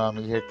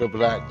 mommy? Hit the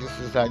block. This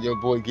is how your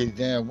boy get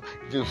down.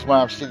 This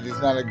rhyme shit is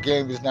not a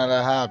game, it's not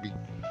a hobby.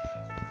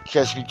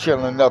 Catch me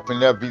chilling up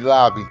in every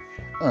lobby.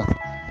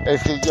 They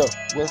say, yo,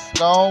 what's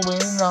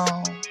going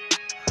on?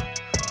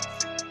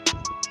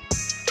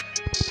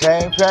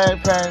 Pain.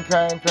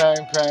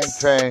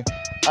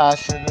 I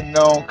should've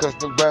known, cause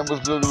the rent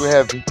was a little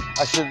heavy.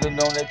 I should've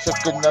known they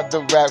took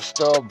another rap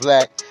star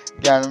black.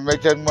 Gotta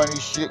make that money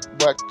shit,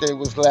 but they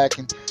was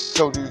lacking.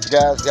 So these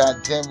guys,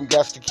 goddamn, we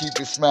got to keep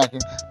it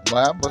smacking.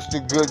 Why must the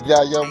good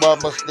guy, yo, why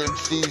must the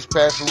MCs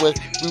pass away?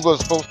 We was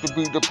supposed to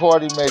be the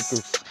party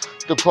makers,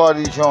 the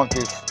party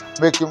junkies,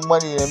 making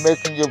money and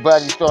making your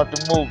body start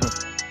to moving.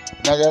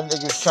 Now that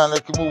niggas trying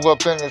to move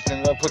up in us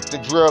and put the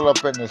drill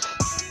up in us.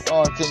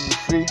 Can you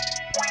see?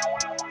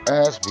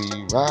 As we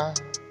ride,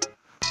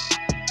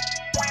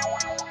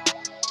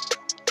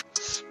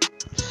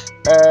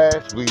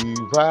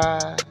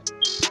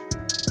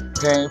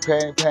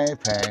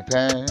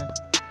 pain.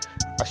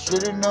 I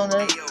should've known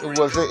that it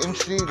was an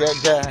MC that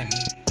died.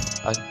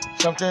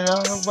 Something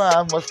on the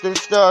why must the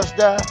stars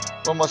die?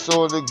 But must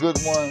all the good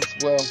ones,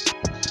 well,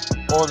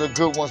 all the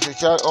good ones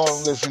that y'all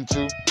all listen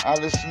to. I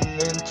listen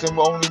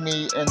to only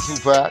me and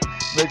Tupac.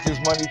 Make this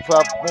money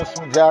pop on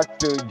some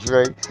Dr.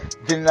 Dre.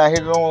 Then I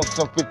hit on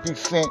some 50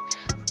 Cent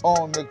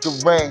on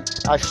the rain.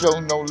 I show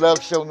no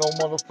love, show no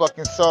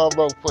motherfucking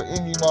sorrow for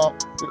any mom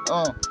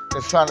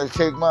that's trying to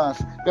take mine.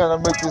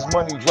 Gotta make this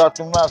money, drop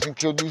them lives and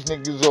kill these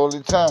niggas all the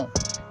time.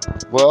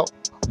 Well,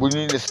 we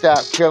need to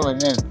stop killing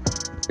them.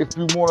 If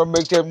you wanna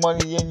make that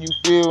money and you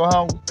feel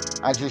hungry,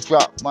 I just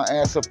drop my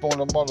ass up on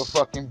the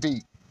motherfucking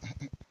beat.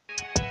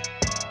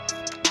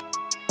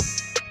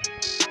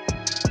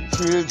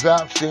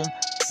 Teardrops in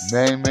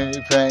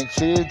many pain.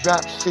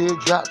 Teardrops.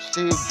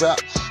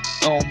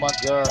 Oh my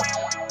God.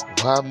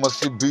 Why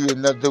must it be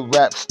another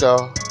rap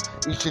star?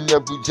 Each and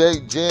every day,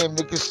 damn,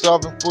 niggas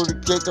starving for the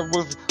cake. I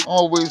was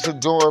always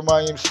adoring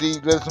my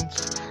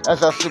MC-lisms.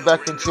 As I sit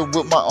back and chill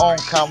with my own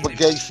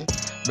congregation.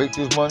 Make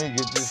this money,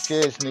 get this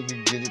cash,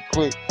 nigga, get it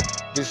quick.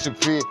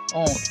 Disappear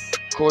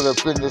caught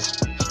up in this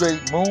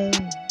straight moon.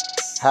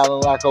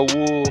 Howling like a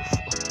wolf.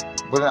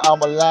 But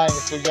I'm a lion,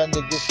 so y'all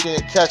niggas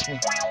can't catch me.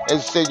 They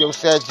say your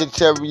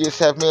Sagittarius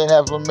have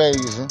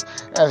amazing.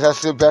 As I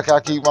sit back, I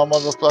keep my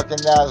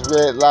motherfucking eyes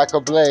red like a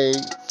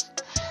blaze.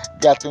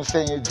 Got them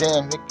saying,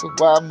 damn, nigga,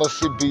 why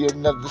must it be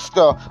another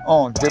star?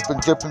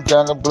 Dipping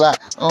down the block.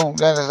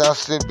 Then as I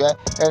sit back,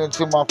 heading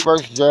to my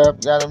first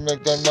job, gotta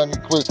make that money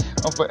quick.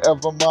 I'm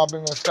forever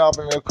mobbing and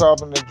stopping and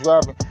carving and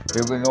driving.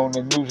 Hearing on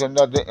the news,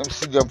 another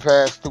MC done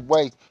passed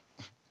away.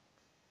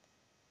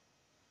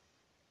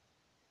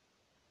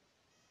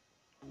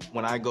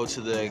 When I go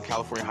to the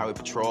California Highway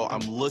Patrol,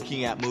 I'm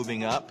looking at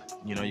moving up.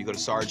 You know, you go to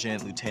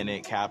sergeant,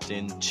 lieutenant,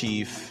 captain,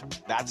 chief.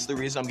 That's the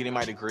reason I'm getting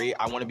my degree.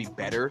 I want to be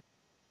better.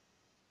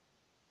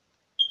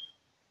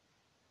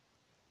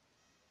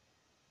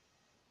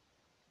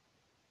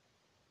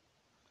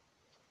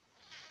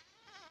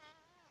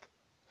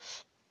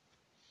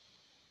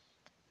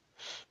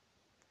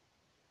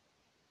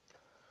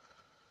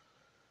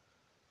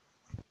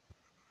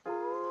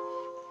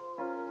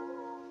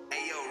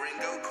 Hey, yo,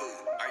 Rengoku,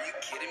 are you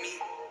kidding me?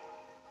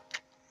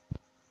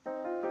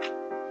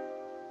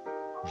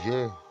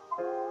 Yeah.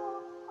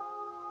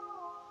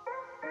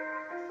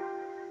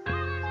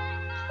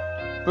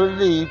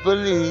 Believe,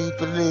 believe,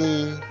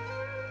 believe.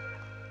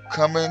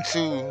 Coming to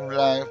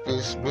life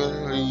is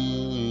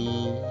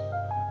believe.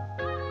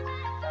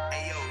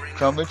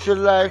 Coming to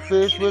life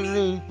is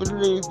believe,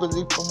 believe,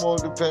 believe. From all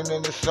the pain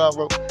and the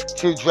sorrow,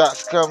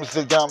 teardrops comes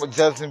the dime a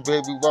dozen,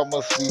 baby. What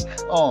must be?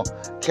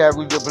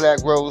 Carry the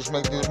black rose,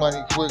 make this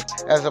money quick.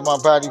 As my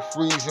body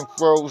freeze and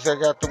froze, I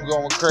got them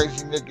going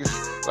crazy,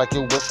 niggas. Like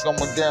yo, what's going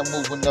down?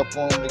 Moving up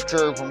on the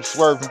curb, I'm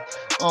swerving.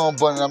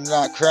 But I'm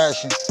not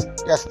crashing.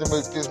 Got to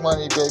make this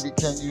money, baby.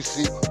 Can you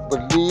see?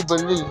 Believe,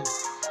 believe.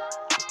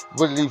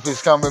 Belief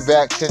is coming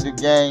back to the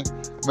game.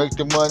 Make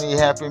the money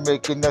happen,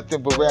 making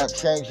nothing but rap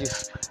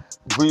changes.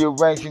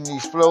 Rearranging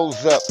these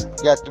flows up.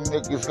 Got them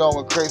niggas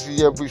going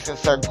crazy ever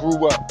since I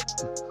grew up.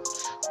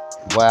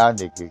 Wow,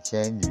 nigga,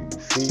 can you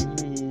see?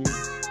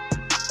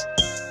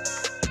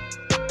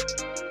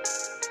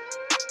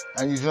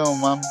 How you doing,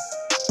 mama?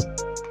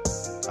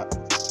 I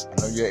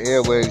know your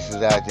airwaves is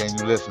out there and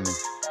you listening.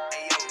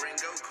 Hey, yo,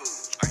 Rengoku,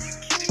 are you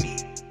kidding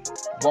me?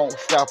 Won't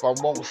stop, I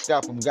won't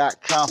stop. I'm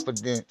got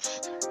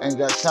confidence. Ain't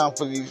got time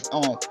for these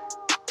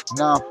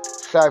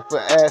non-cypher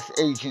ass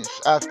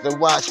agents. I have to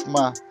watch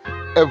my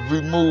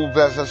every move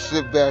as I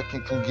sit back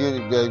and come get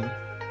it, baby.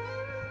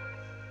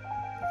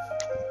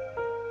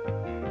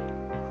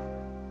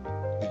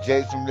 The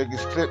days them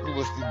niggas clipped me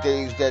was the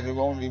days that it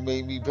only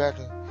made me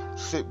better.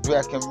 Sit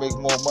back and make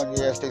more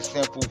money as they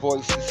sample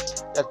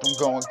voices. Got them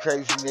going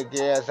crazy, nigga,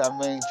 as I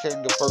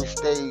maintain the first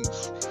stage.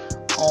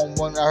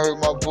 When I heard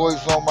my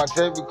voice on my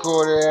tape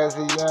recorder as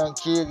a young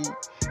kitty.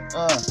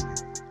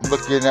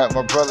 Looking at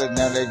my brother,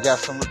 now they got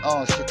some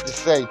shit to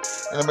say.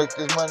 And to make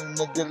this money,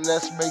 nigga,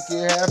 let's make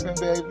it happen,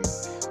 baby.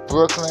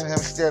 Brooklyn, him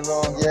still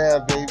on, yeah,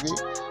 baby.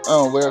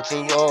 Where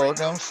to all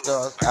them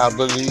stars. I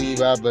believe.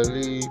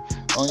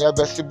 Y'all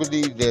best to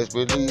believe there's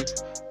belief.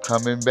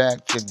 Coming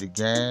back to the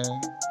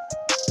game.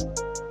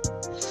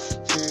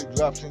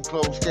 Teardrops and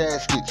closed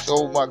caskets.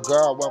 Oh my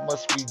God, why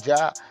must we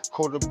die?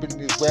 Caught up in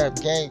this rap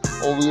game.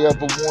 All we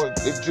ever want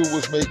to do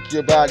is make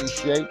your body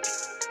shake.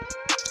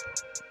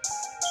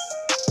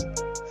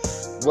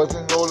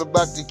 Wasn't all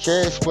about the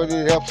cash, but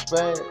it helps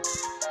fast.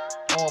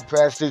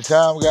 Past the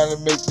time, gotta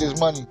make this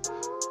money.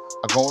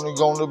 I'm only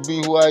gonna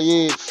be who I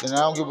is, and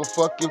I don't give a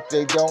fuck if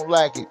they don't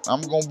like it.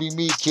 I'm gonna be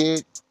me,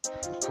 kid.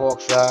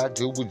 Parkside,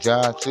 do a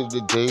job till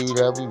the day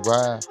that we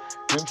ride.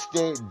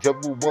 Hempstead,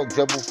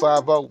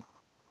 11550.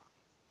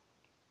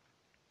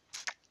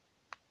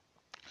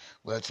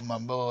 Well, to my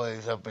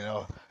boys up in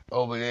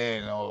over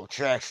there in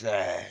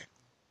Trackside,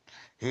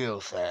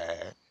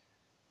 Hillside,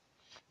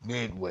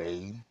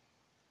 Midway.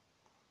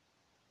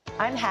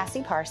 I'm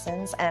Hassie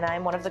Parsons, and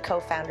I'm one of the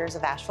co-founders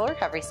of Asheville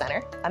Recovery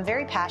Center. I'm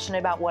very passionate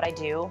about what I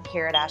do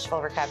here at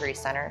Asheville Recovery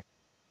Center.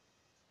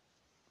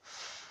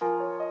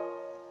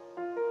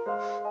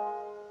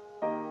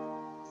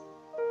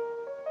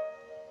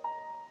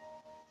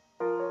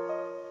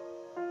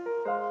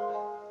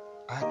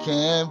 I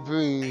can't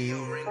breathe. Hey, yo,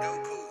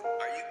 Rengoku,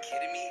 are you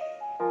kidding me?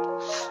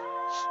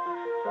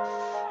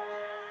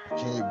 I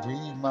can't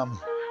breathe, mama.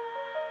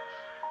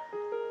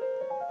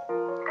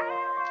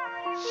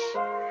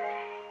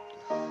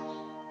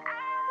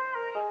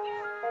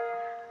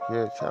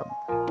 Yeah, tell me.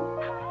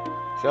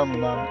 Tell me,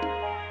 mama.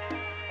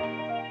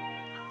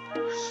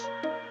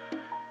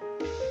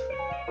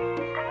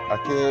 I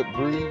can't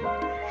breathe.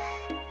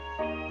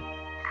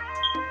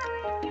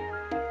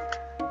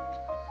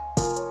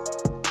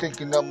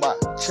 Thinking of my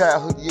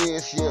childhood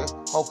years, yeah.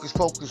 Hocus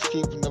pocus,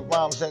 keeping the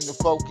rhymes and the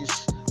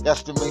focus.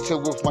 That's to make sure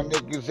with my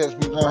niggas as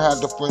we learn how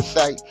to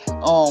recite.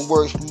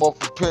 Words from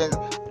off of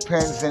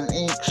pens and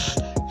inks.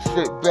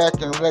 Sit back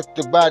and let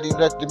the body,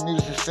 let the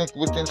music sink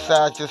within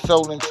inside your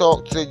soul and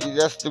talk to you.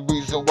 That's the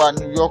reason why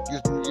New York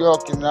is New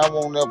York, and I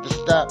won't ever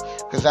stop,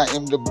 cause I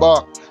am the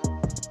bar.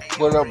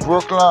 What up,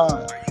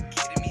 Brooklyn?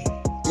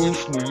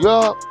 East New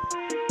York.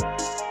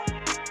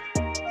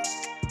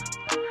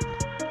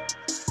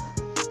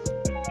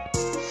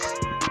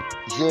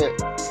 Yeah.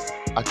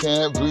 I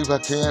can't breathe, I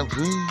can't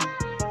breathe.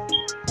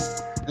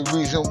 The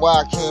reason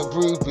why I can't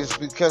breathe is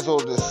because all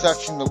the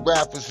section of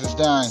rappers is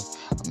dying.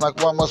 I'm like,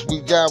 why must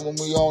we die when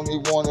we only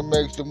want to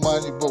make the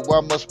money? But why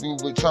must we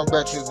return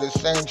back to the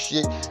same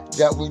shit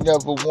that we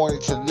never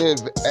wanted to live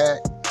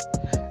at?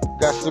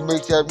 Got to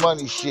make that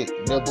money shit.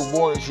 Never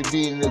wanted to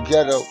be in the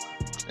ghetto.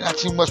 Not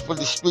too much for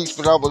the streets,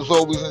 but I was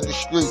always in the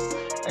street.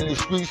 And the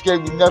streets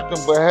gave me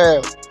nothing but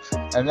hell.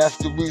 And that's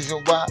the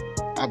reason why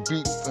I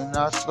beat and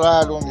I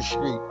slide on the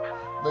street.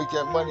 Make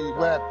that money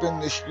rap in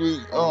the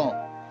street.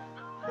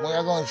 When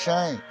y'all gonna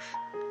change?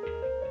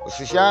 But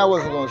since y'all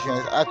wasn't gonna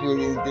change, I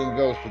created Anything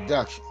Goes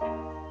production.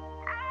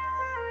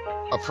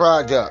 A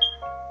product.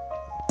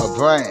 A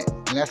brand.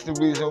 And that's the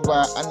reason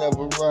why I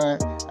never run.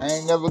 I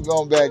ain't never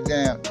gonna back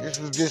down. This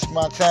was just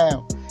my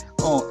time.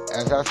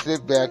 As I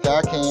sit back,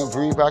 I can't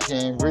breathe, I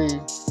can't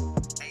breathe.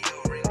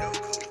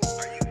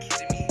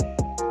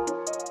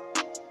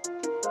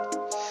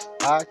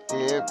 I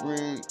can't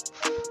breathe.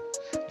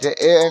 The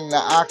air and the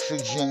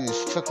oxygen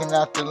is taken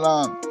out the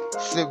lung.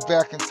 Sit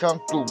back and come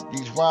through.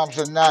 These rhymes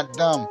are not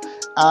dumb.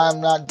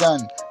 I'm not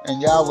done.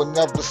 And y'all will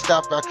never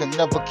stop. I can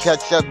never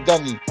catch up,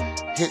 Dunny.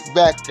 Hit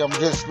back, I'm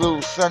just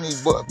little Sonny,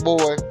 but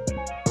boy.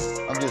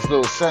 I'm just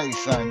little Sonny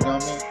son, you know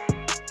what I mean?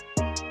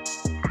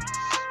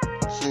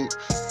 See,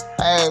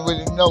 I ain't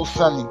really know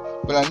Sonny,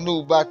 but I knew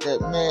about that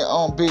man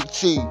on Big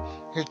T.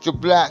 Hit the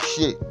black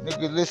shit.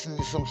 Nigga listening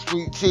to some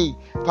sweet tea.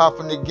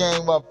 Popping the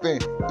game up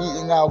and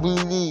eating our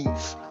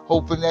wheelies.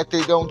 Hoping that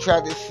they don't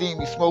try to see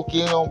me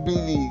smoking on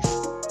BDs.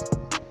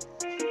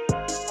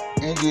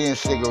 Indian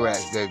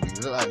cigarettes, baby.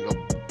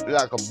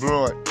 Like a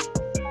blunt.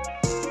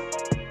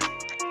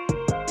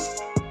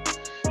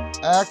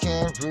 I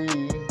can't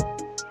breathe.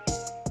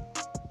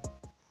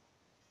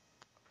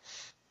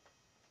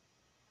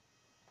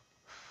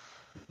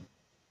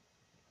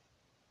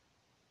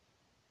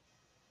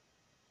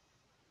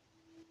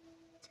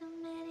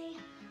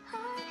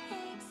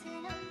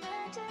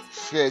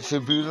 Scared to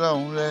be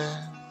lonely.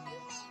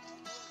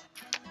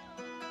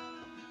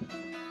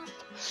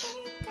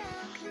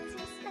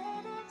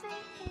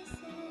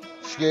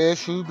 Scared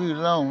to be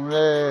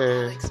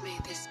lonely.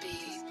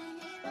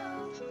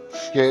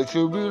 Scared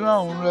to be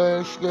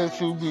lonely. Scared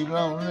to be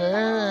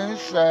lonely.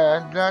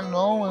 Inside, not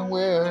knowing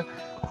where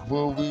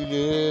will we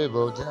live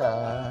or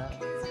die.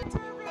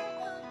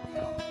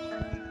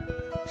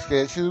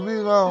 Scared to be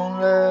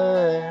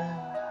lonely.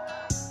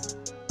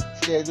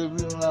 Scared to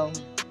be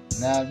lonely.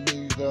 Not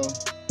me though.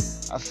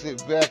 I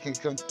sit back and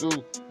come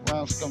through.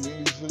 Rhymes come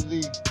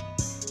easily.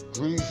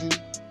 Greasy,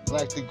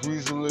 like the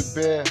grizzly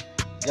bear.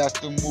 Got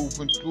them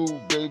moving through,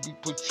 baby.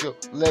 Put your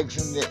legs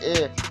in the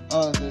air.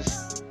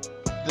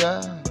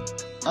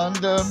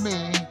 Under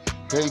me.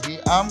 Baby,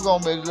 I'm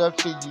gonna make love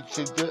to you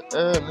to the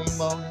early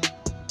morning.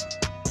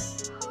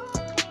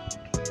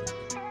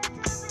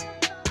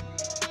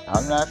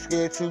 I'm not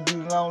scared to be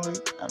lonely.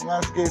 I'm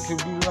not scared to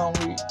be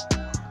lonely.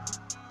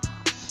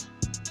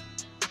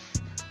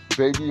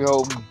 Baby,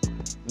 hold me.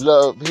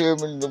 Love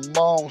hearing the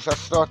moans. I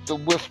start to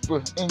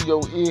whisper in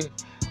your ear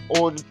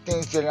all the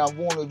things that I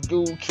wanna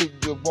do to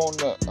you.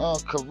 Wanna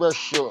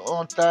caress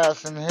your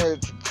thighs and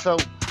head to toe.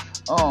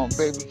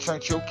 Baby, turn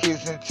your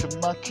kids into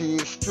my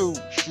kids too.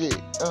 Shit,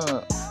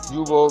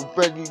 you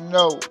already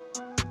know.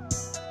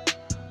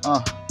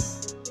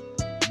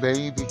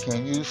 Baby,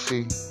 can you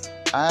see?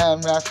 I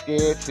am not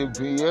scared to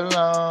be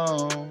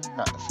alone.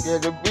 Not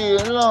scared to be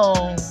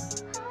alone.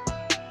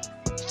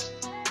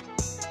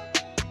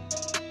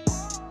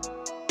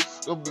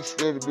 Don't be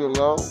scared to be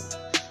alone.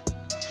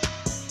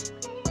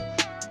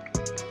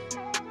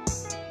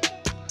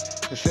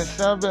 Since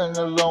I've been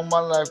alone, my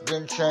life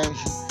been changing.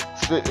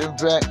 Sitting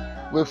back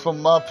with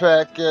from my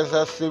pack as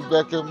I sit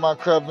back in my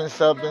club and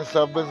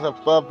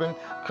subbing,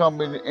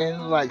 coming in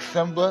like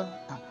Simba.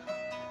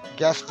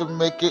 Got to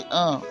make it,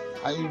 How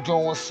you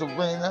doing,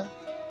 Serena?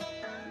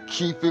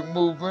 Keep it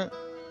moving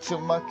to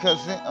my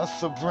cousin,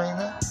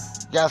 Sabrina.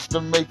 Got to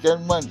make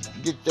that money,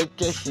 get that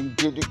cash and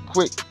get it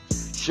quick.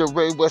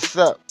 Sheree, what's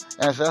up?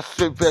 As I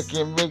sit back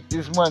and make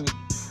this money.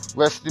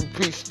 Rest in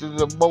peace to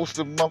the most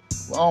of my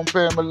own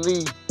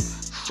family.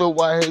 So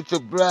I hate the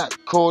black,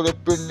 caught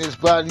up in this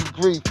body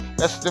grief.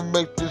 That's to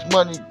make this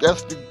money,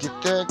 that's to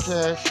get that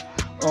cash.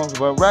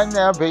 But right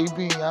now,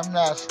 baby, I'm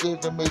not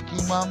scared to make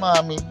you my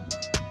mommy.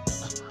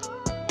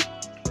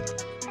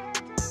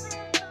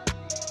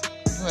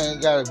 You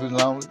ain't gotta be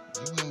lonely.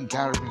 You ain't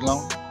gotta be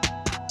lonely.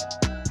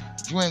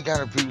 You ain't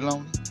gotta be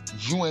lonely.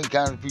 You ain't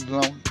gotta be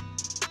lonely.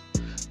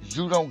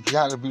 You don't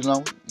gotta be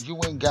lonely. You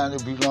ain't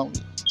gotta be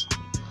lonely.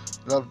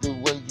 Love the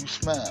way you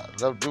smile.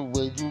 Love the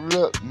way you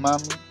look,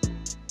 mommy.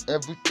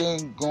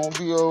 Everything gonna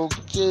be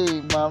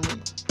okay,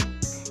 mommy.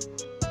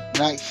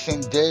 Nights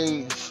and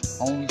days,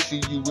 only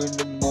see you in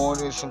the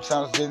morning,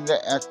 sometimes in the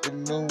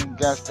afternoon.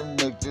 Got to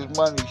make this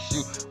money,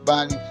 shoot,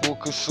 body for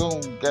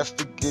consume. Got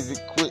to get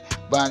it quick,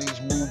 body's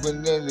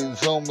moving in and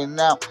zooming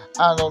out.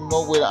 I don't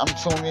know what I'm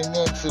tuning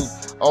into.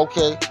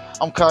 Okay,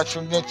 I'm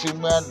contradicting.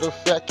 Matter of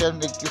fact, that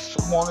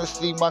niggas wanna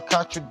see my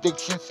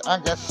contradictions. I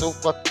got so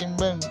fucking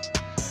many.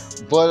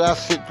 But I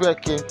sit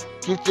back and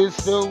Get this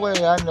the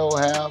way I know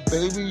how.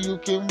 Baby, you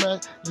can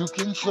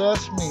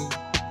trust me.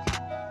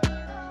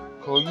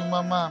 Call you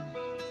my mommy.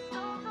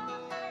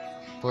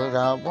 But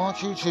I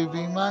want you to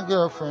be my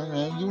girlfriend,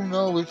 and you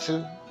know it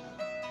too.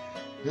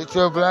 Hit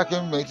your block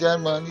and make that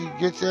money,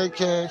 get that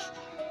cash.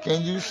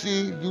 Can you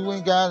see you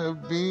ain't gotta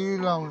be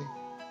lonely?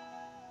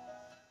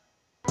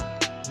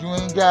 You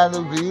ain't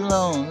gotta be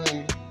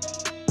lonely.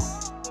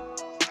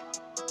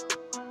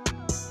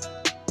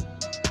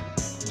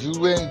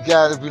 You ain't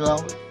gotta be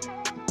lonely.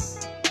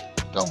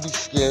 Don't be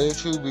scared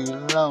to be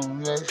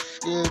lonely.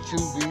 Scared to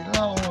be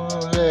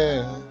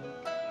lonely.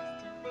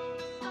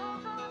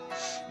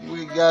 You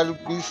ain't gotta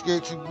be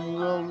scared to be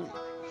lonely.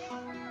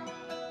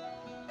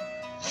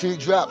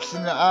 Teardrops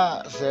in the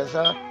eyes as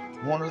I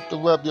wanted to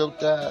rub your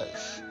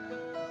thighs.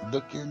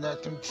 Looking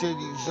at them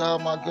titties, oh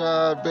my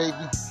God,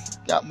 baby.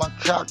 Got my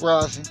cock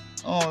rising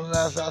on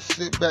as I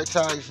sit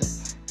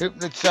baptizing.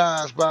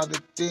 Hypnotized by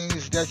the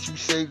things that you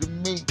say to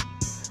me.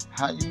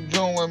 How you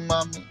doing,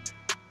 mommy?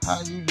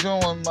 How you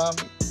doing,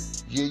 mommy?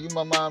 Yeah, you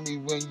my mommy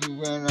when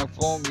you ran up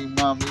on me,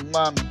 mommy,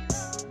 mommy.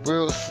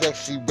 Real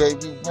sexy,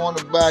 baby.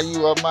 Wanna buy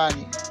you a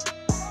money.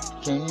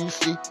 Can you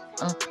see?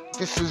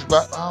 This is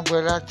what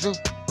I do.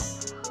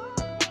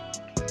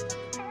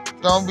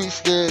 Don't be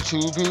scared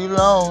to be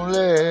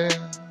lonely.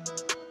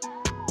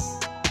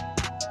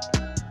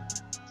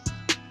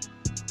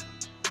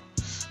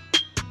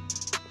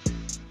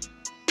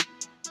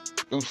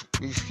 Don't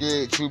be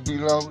scared to be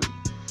lonely.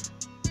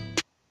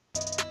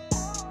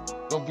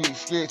 Don't be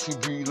scared to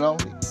be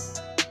lonely.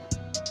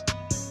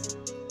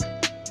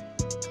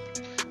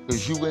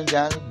 Cause you ain't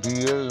gotta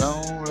be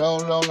alone,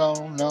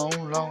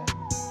 long.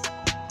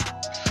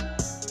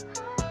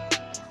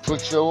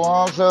 Put your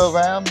arms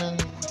around me,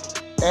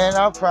 and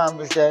I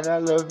promise that I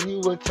love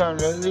you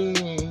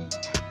eternally.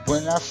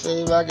 When I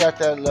say I got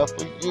that love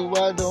for you,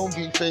 I don't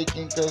be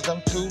faking, cause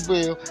I'm too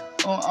real.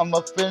 I'm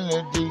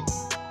affinity.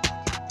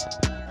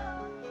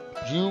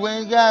 You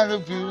ain't gotta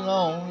be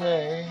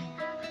lonely,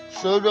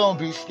 so don't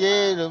be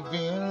scared of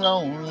being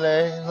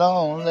lonely.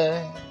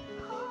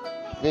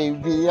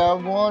 Baby, I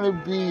wanna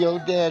be your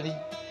daddy,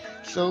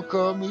 so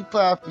call me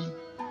Poppy.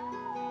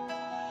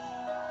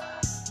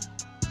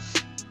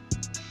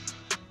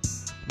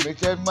 Make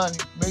that money,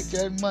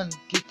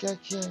 get that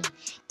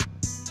cash.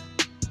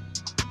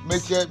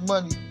 Make that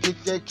money,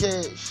 get that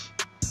cash.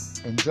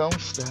 And don't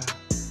stop,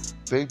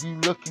 baby, you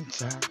looking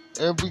tired.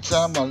 Every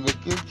time I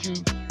look at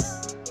you,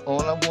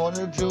 all I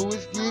wanna do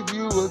is give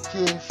you a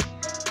kiss.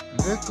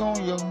 Lick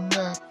on your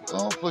neck,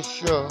 oh for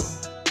sure.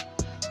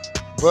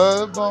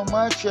 Rub on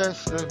my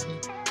chest, let me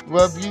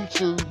rub you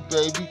too,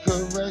 baby,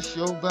 caress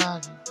your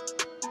body.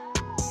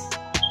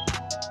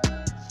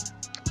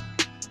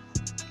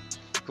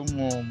 Come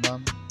on,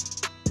 mama.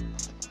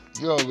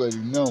 You already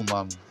know,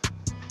 mama.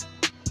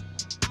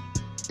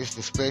 It's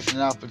the space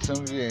and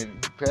opportunity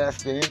and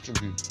pass the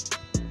interview.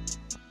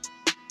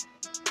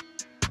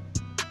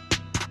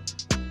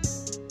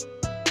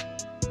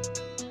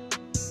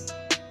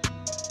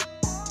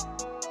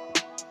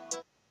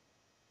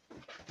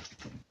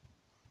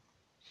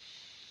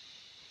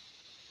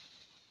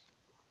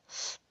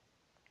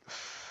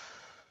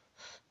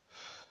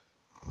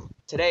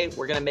 Today,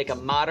 we're gonna make a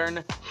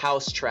modern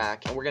house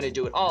track, and we're gonna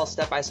do it all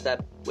step by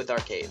step with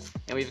Arcade.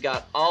 And we've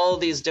got all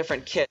these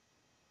different kits.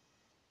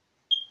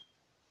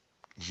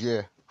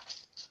 Yeah.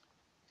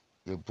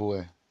 Your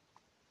boy.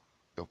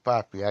 Your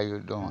Poppy, how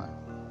you doing?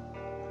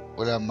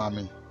 What up,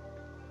 mommy?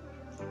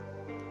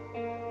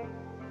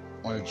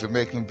 On a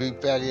Jamaican beef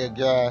patty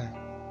guy.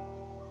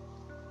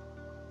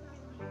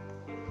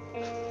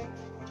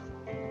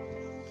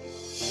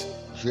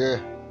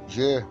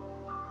 Yeah.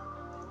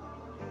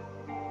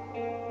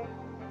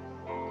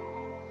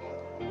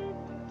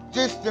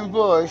 Distant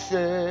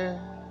voices.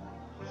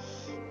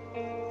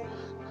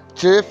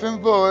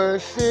 Different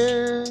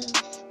voices.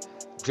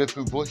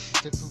 Different voices.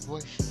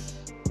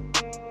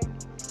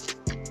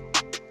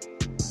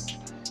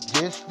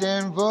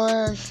 Distant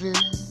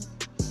voices.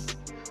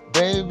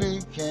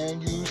 Baby,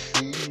 can you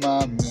see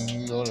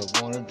mommy? All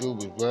I wanna do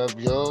is rub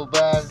your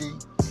body.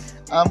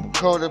 I'm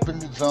caught up in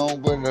the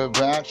zone, but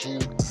about you.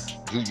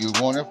 Do you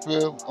wanna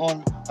feel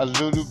on a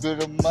little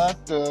bit of my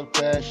thug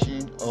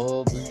passion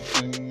all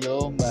between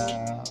your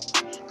mouth?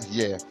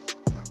 Yeah.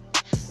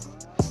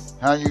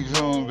 How you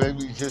doing,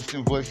 baby?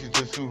 Distant voices.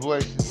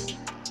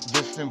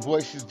 Distant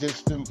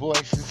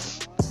voices.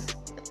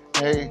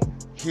 Hey,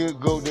 here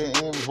go the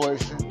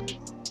invoicing.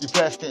 You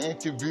passed the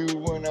interview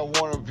when I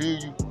wanna view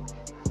you.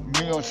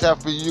 Me on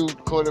top of you,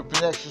 caught up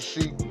in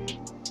ecstasy.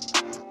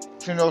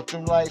 Turn off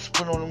them lights,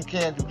 put on them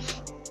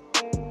candles.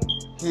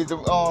 Hear the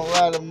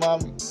rider,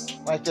 mommy,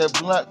 like that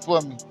blunt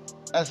for me.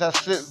 As I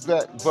sit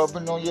back,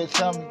 rubbing on your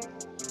tummy.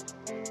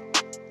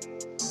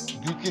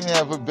 You can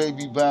have a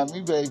baby by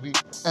me, baby.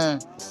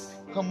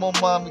 Come on,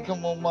 mommy,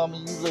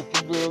 you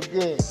looking real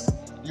good.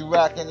 You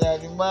rocking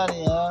that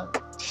money, huh?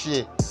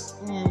 Shit,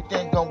 who you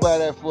think gonna buy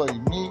that for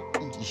you? Me?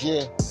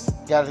 Yeah,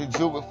 gotta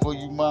do it for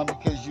you, mommy,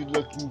 cause you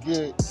looking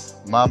good.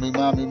 Mommy.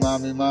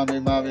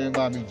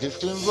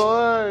 Distant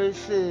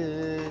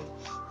voices.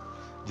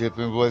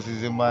 Different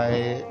voices in my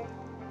head.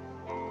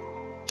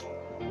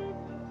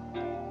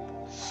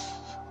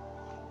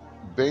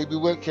 Baby,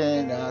 what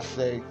can I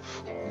say?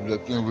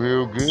 Looking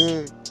real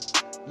good.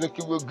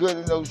 Looking real good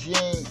in those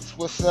jeans.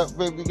 What's up,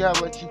 baby? How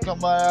about you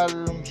come out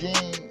of them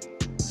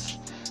jeans?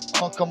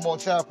 Come on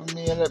top of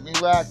me and let me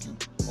rock you.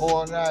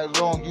 All night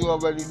long, you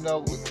already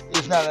know it.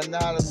 It's not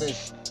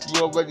anonymous.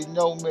 You already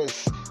know,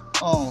 miss.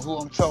 Who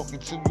I'm talking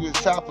to, you're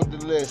top of the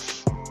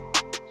list.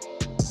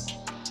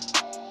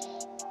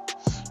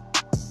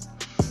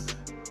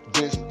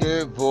 Just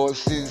their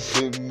voices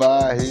in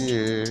my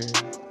head.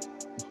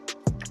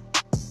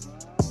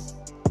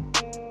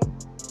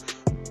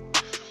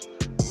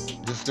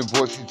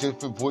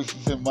 Different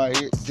voices in my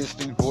head,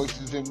 distant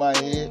voices in my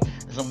head.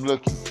 As I'm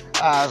looking,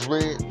 eyes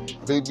red,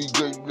 baby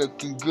girl, you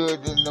looking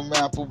good in them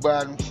apple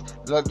bottoms.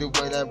 Love the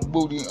way that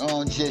booty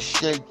just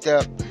shaped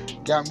up.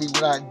 Got me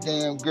like,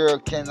 damn girl,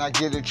 can I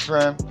get a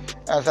trim?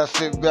 As I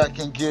sit back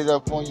and get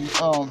up on you,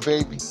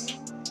 baby.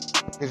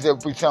 Cause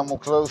every time I'm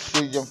close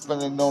to you, I'm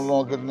feeling no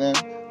longer them.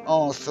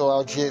 So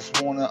I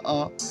just wanna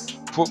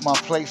put my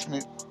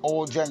placement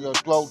all down your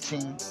throat,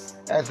 team.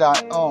 As I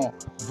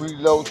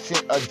reload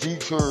a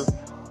detour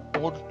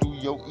all through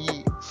your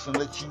ears and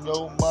let you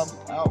know, mommy,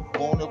 I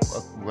wanna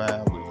fuck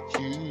around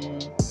with you.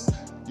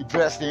 You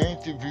passed the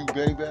interview,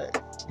 baby.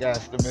 Got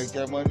to make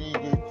that money,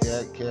 get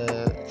that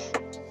cash.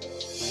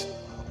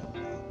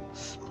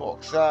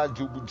 Parkside,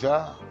 Duba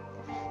job.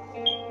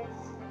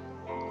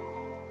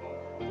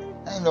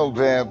 Ain't no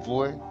bad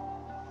boy.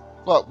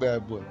 Fuck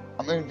bad boy.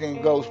 I'm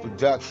Anything Goes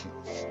Productions.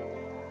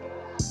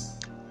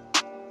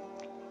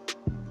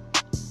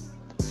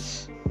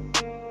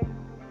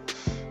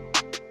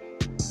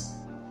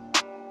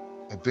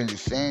 I've been the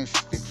same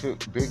since they took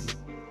Biggie.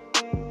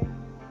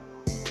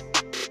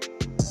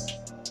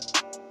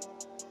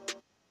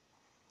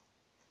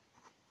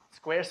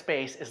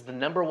 Squarespace is the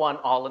 #1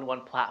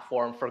 all-in-one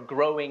platform for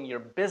growing your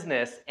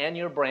business and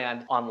your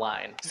brand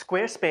online.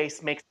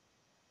 Squarespace makes...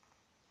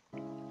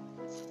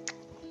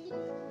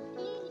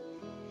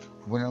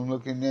 When I'm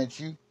looking at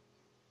you,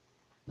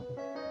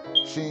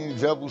 seeing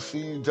double.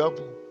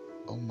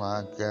 Oh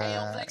my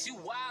God.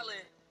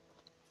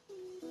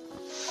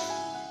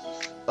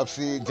 I'm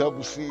seeing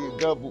double.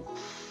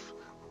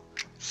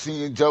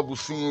 Seeing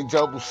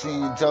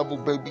double,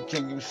 baby.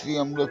 Can you see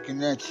I'm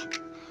looking at you?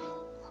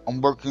 I'm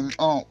working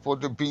on for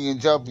the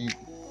B&W.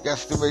 Got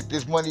to make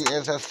this money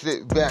as I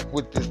sit back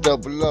with this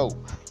double O.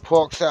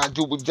 Parkside,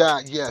 do or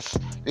die, yes.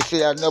 They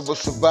say I never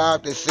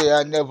survived, they say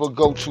I never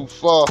go too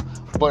far,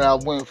 but I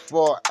went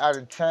far out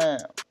of town.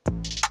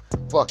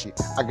 Fuck it,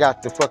 I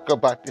got the fuck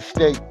up out the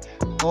state.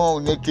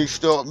 Niggas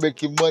start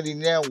making money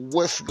now,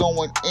 what's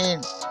going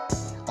in?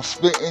 I'm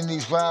spitting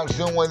these rhymes,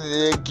 doing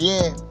it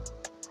again.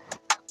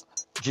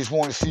 Just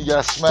wanna see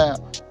y'all smile.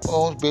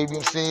 Baby,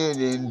 I'm seeing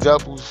it in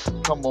doubles.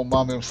 Come on,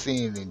 mommy, I'm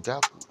seeing it in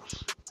doubles.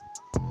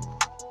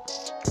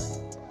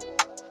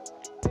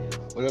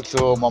 What up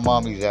to all my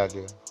mommies out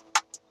there?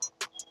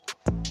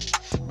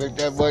 Make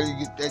that money,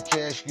 get that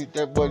cash, get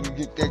that money,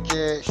 get that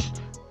cash.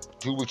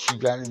 Do what you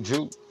gotta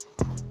do.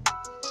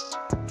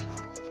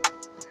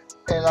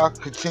 And I'll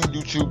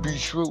continue to be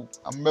true.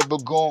 I remember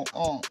going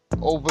on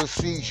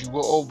overseas, you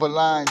will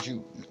overline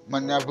you.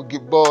 Might never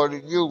get bored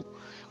of you.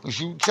 Cause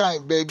you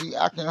tight, baby,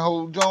 I can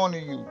hold on to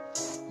you.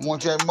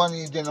 Want that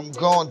money, then I'm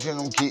gone, then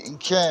I'm getting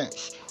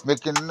cash.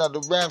 Making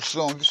another rap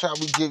song, that's how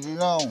we get it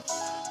on.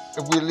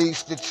 And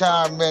release the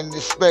time and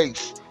the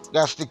space.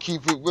 That's to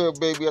keep it real,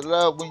 baby. I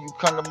love when you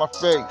come to my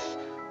face.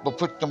 But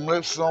put them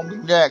lips on me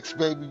next,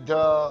 baby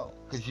dog.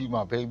 Cause you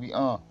my baby,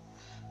 How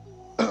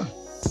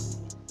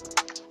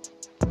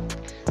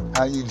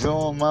you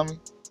doing, mommy?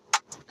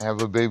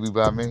 Have a baby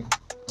by me.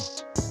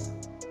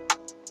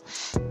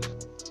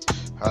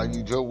 How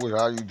you do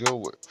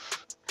it?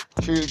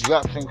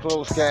 Teardrops and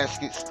closed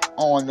caskets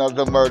on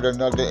another murder,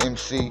 another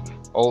MC.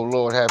 Oh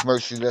Lord, have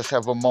mercy. Let's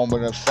have a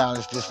moment of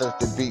silence. Just let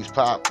the beats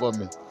pop for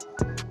me.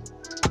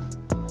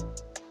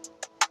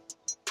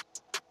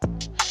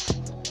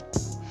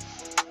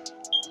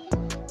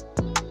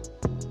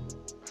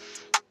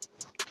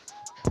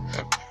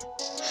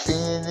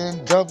 Seeing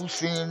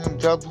in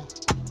double.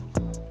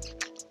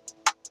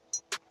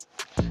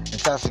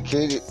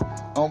 Intoxicated,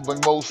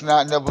 but most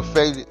not never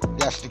faded.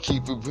 Got to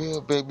keep it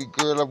real, baby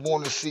girl. I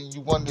wanna see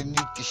you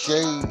underneath the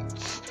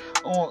shades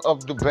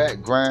of the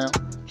background.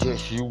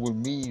 Just you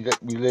and me,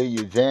 let me lay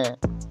you down.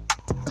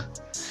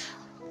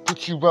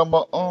 Put you around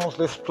my arms,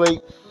 let's play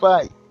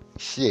fight.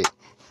 Shit,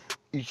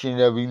 each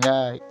and every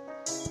night.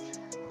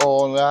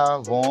 All I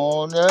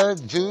wanna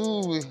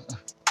do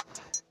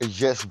is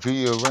just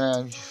be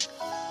around you.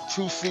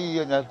 To see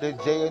another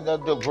day,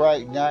 another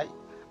bright night,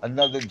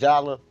 another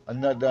dollar,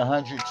 another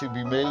 100 to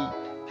be made.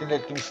 Can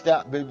let them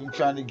stop, baby, I'm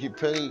trying to get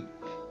paid.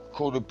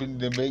 Caught up in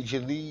the major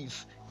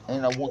leagues,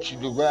 and I want you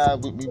to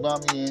ride with me,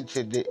 mommy,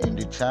 into the end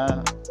of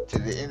time, to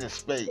the end of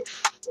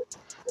space,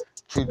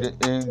 to the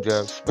end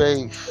of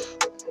space.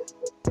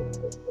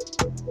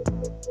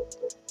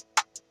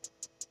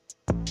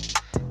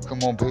 Come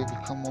Come on, baby,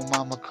 come on,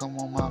 mama, come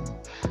on, mama.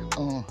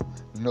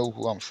 You know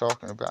who I'm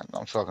talking about?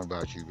 I'm talking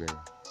about you, baby.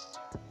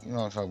 You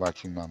know I'm talking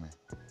about you, mommy.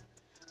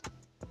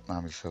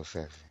 Mommy's so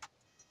sexy.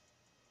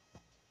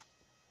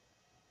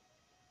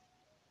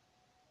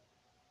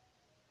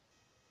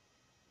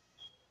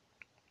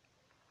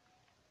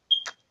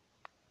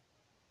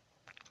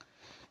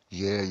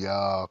 Yeah,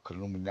 y'all,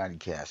 Illuminati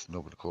cast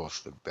nobody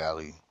across the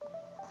belly.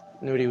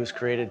 Nudie was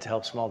created to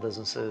help small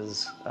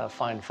businesses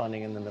find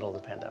funding in the middle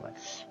of the pandemic.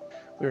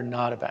 We're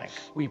not a bank.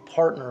 We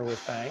partner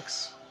with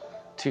banks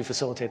to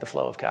facilitate the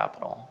flow of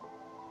capital.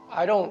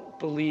 I don't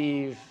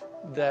believe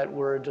that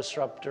we're a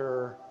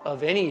disruptor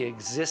of any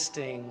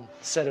existing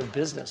set of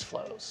business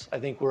flows. I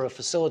think we're a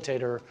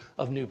facilitator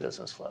of new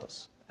business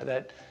flows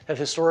that have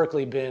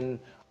historically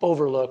been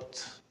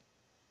overlooked.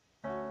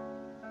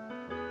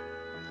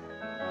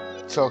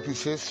 Talking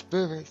to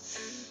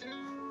spirits.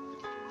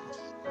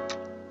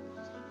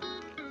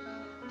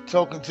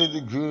 Talking to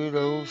the good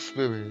old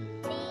spirit.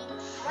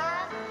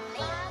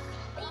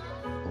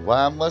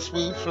 Why must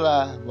we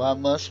fly? Why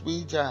must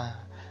we die?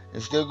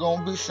 Is there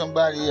gonna be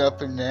somebody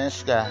up in that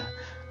sky?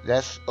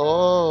 That's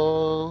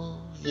all,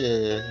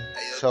 yeah.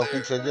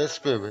 Talking to their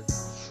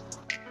spirits.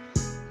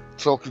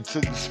 Talking to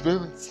the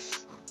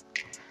spirits.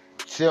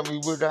 Tell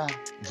me would I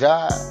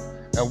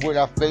die and would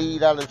I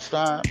fade out of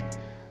time?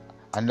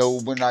 I know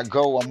when I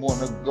go, I'm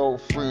gonna go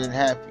free and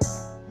happy.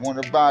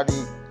 Want a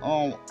body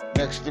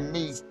next to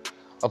me,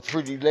 a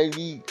pretty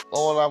lady.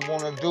 All I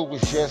wanna do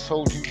is just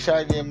hold you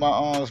tight in my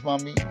arms,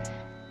 mommy.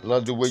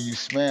 Love the way you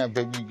smile,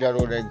 baby. You got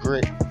all that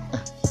grit.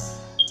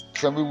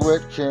 Tell me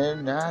what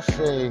can I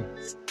say?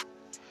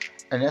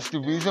 And that's the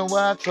reason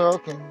why I'm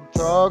talking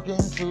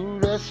to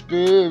the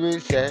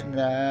spirits at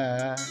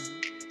night.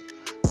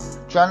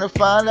 Trying to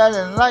find that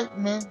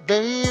enlightenment,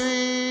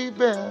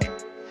 baby.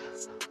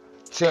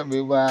 Tell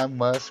me why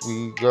must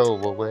we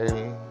go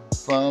away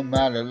from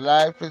outer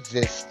life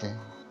existence?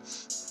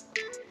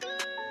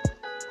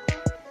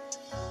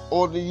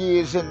 All the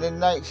years and the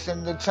nights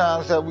and the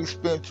times that we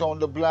spent on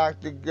the block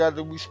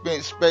together, we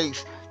spent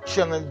space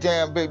chilling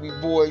down, baby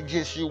boy,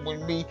 just you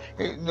and me,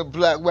 hitting the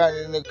block,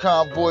 riding the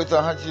convoys,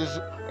 the hundreds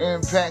of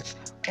impacts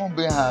on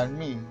behind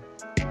me.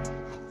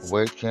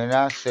 What can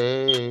I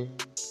say?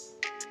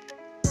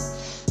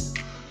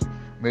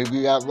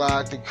 Maybe I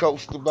ride the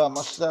coaster by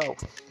myself.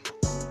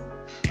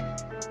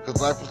 Cause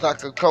life is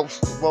like a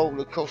coaster,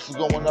 roller coaster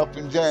going up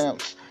and down,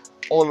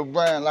 all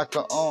around like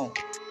a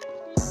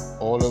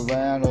all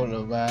around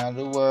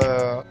the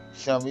world.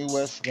 Tell me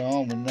what's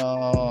going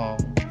on.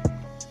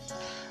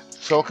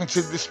 Talking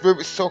to the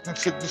spirits, talking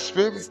to the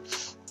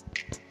spirits.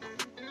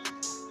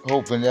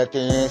 Hoping that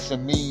they answer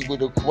me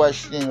with a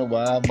question,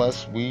 why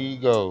must we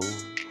go?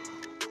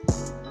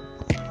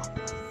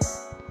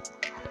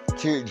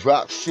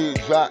 Teardrops.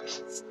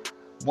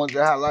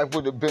 Wonder how life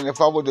would have been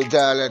if I would have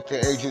died at the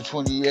age of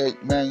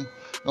 28, man.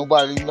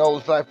 Nobody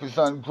knows life is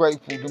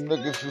ungrateful. Them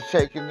niggas is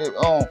taking it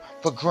on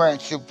for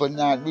granted, but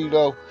not me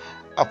though.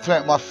 I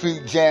plant my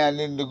feet down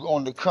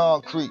on the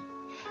concrete,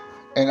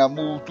 and I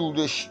move through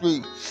the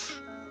streets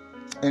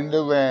in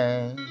the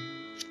rain.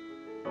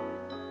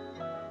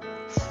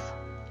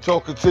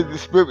 Talking to the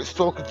spirits,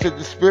 talking to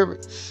the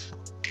spirits.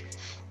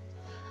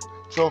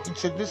 Talking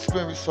to the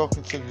spirits,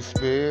 talking to the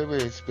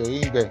spirits,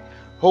 baby.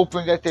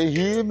 Hoping that they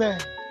hear me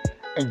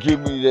and give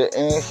me the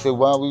answer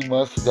why we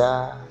must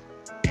die.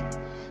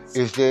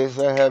 Is there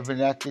a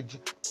heaven after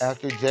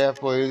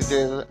death, or is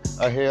there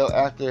a hell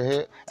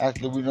after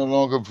we no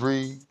longer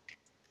breathe?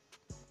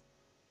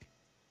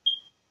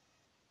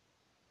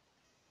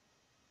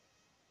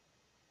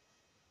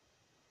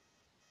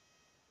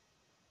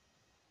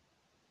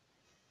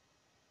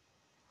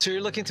 So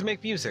you're looking to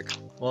make music?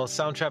 Well,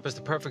 Soundtrap is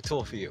the perfect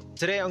tool for you.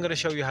 Today I'm going to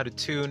show you how to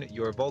tune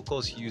your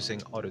vocals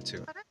using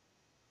Auto-Tune.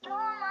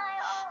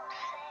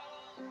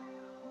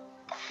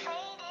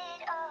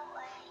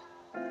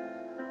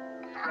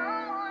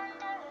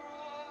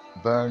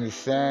 Burn the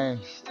same.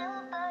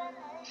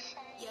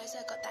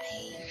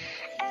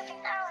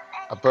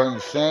 I burn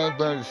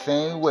the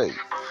same way.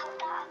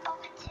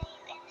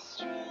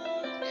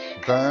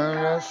 Burn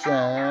the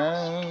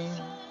same.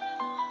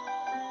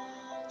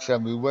 Tell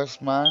me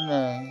what's my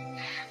name.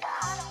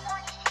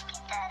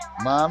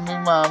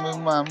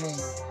 Mommy.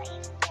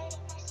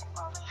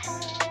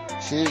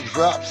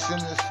 Teardrops in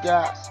the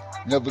sky.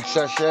 Never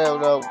touch hell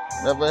though.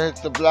 Never hit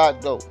the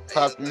block though.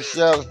 Popping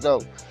shells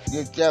though.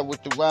 Get that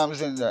with the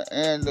rhymes and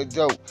the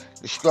dope.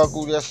 The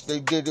struggle, yes, they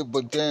did it,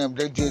 but damn,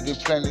 they did it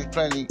plenty.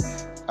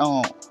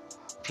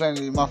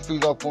 Plenty. My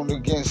feet up on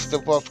against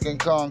the fucking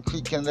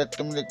concrete. Can't let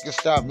them niggas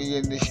stop me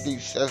in the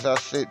streets as I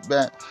sit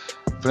back.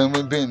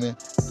 Beaming on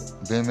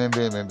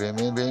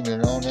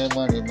that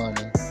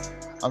money.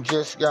 I'm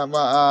just got my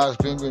eyes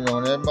beaming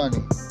on that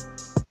money.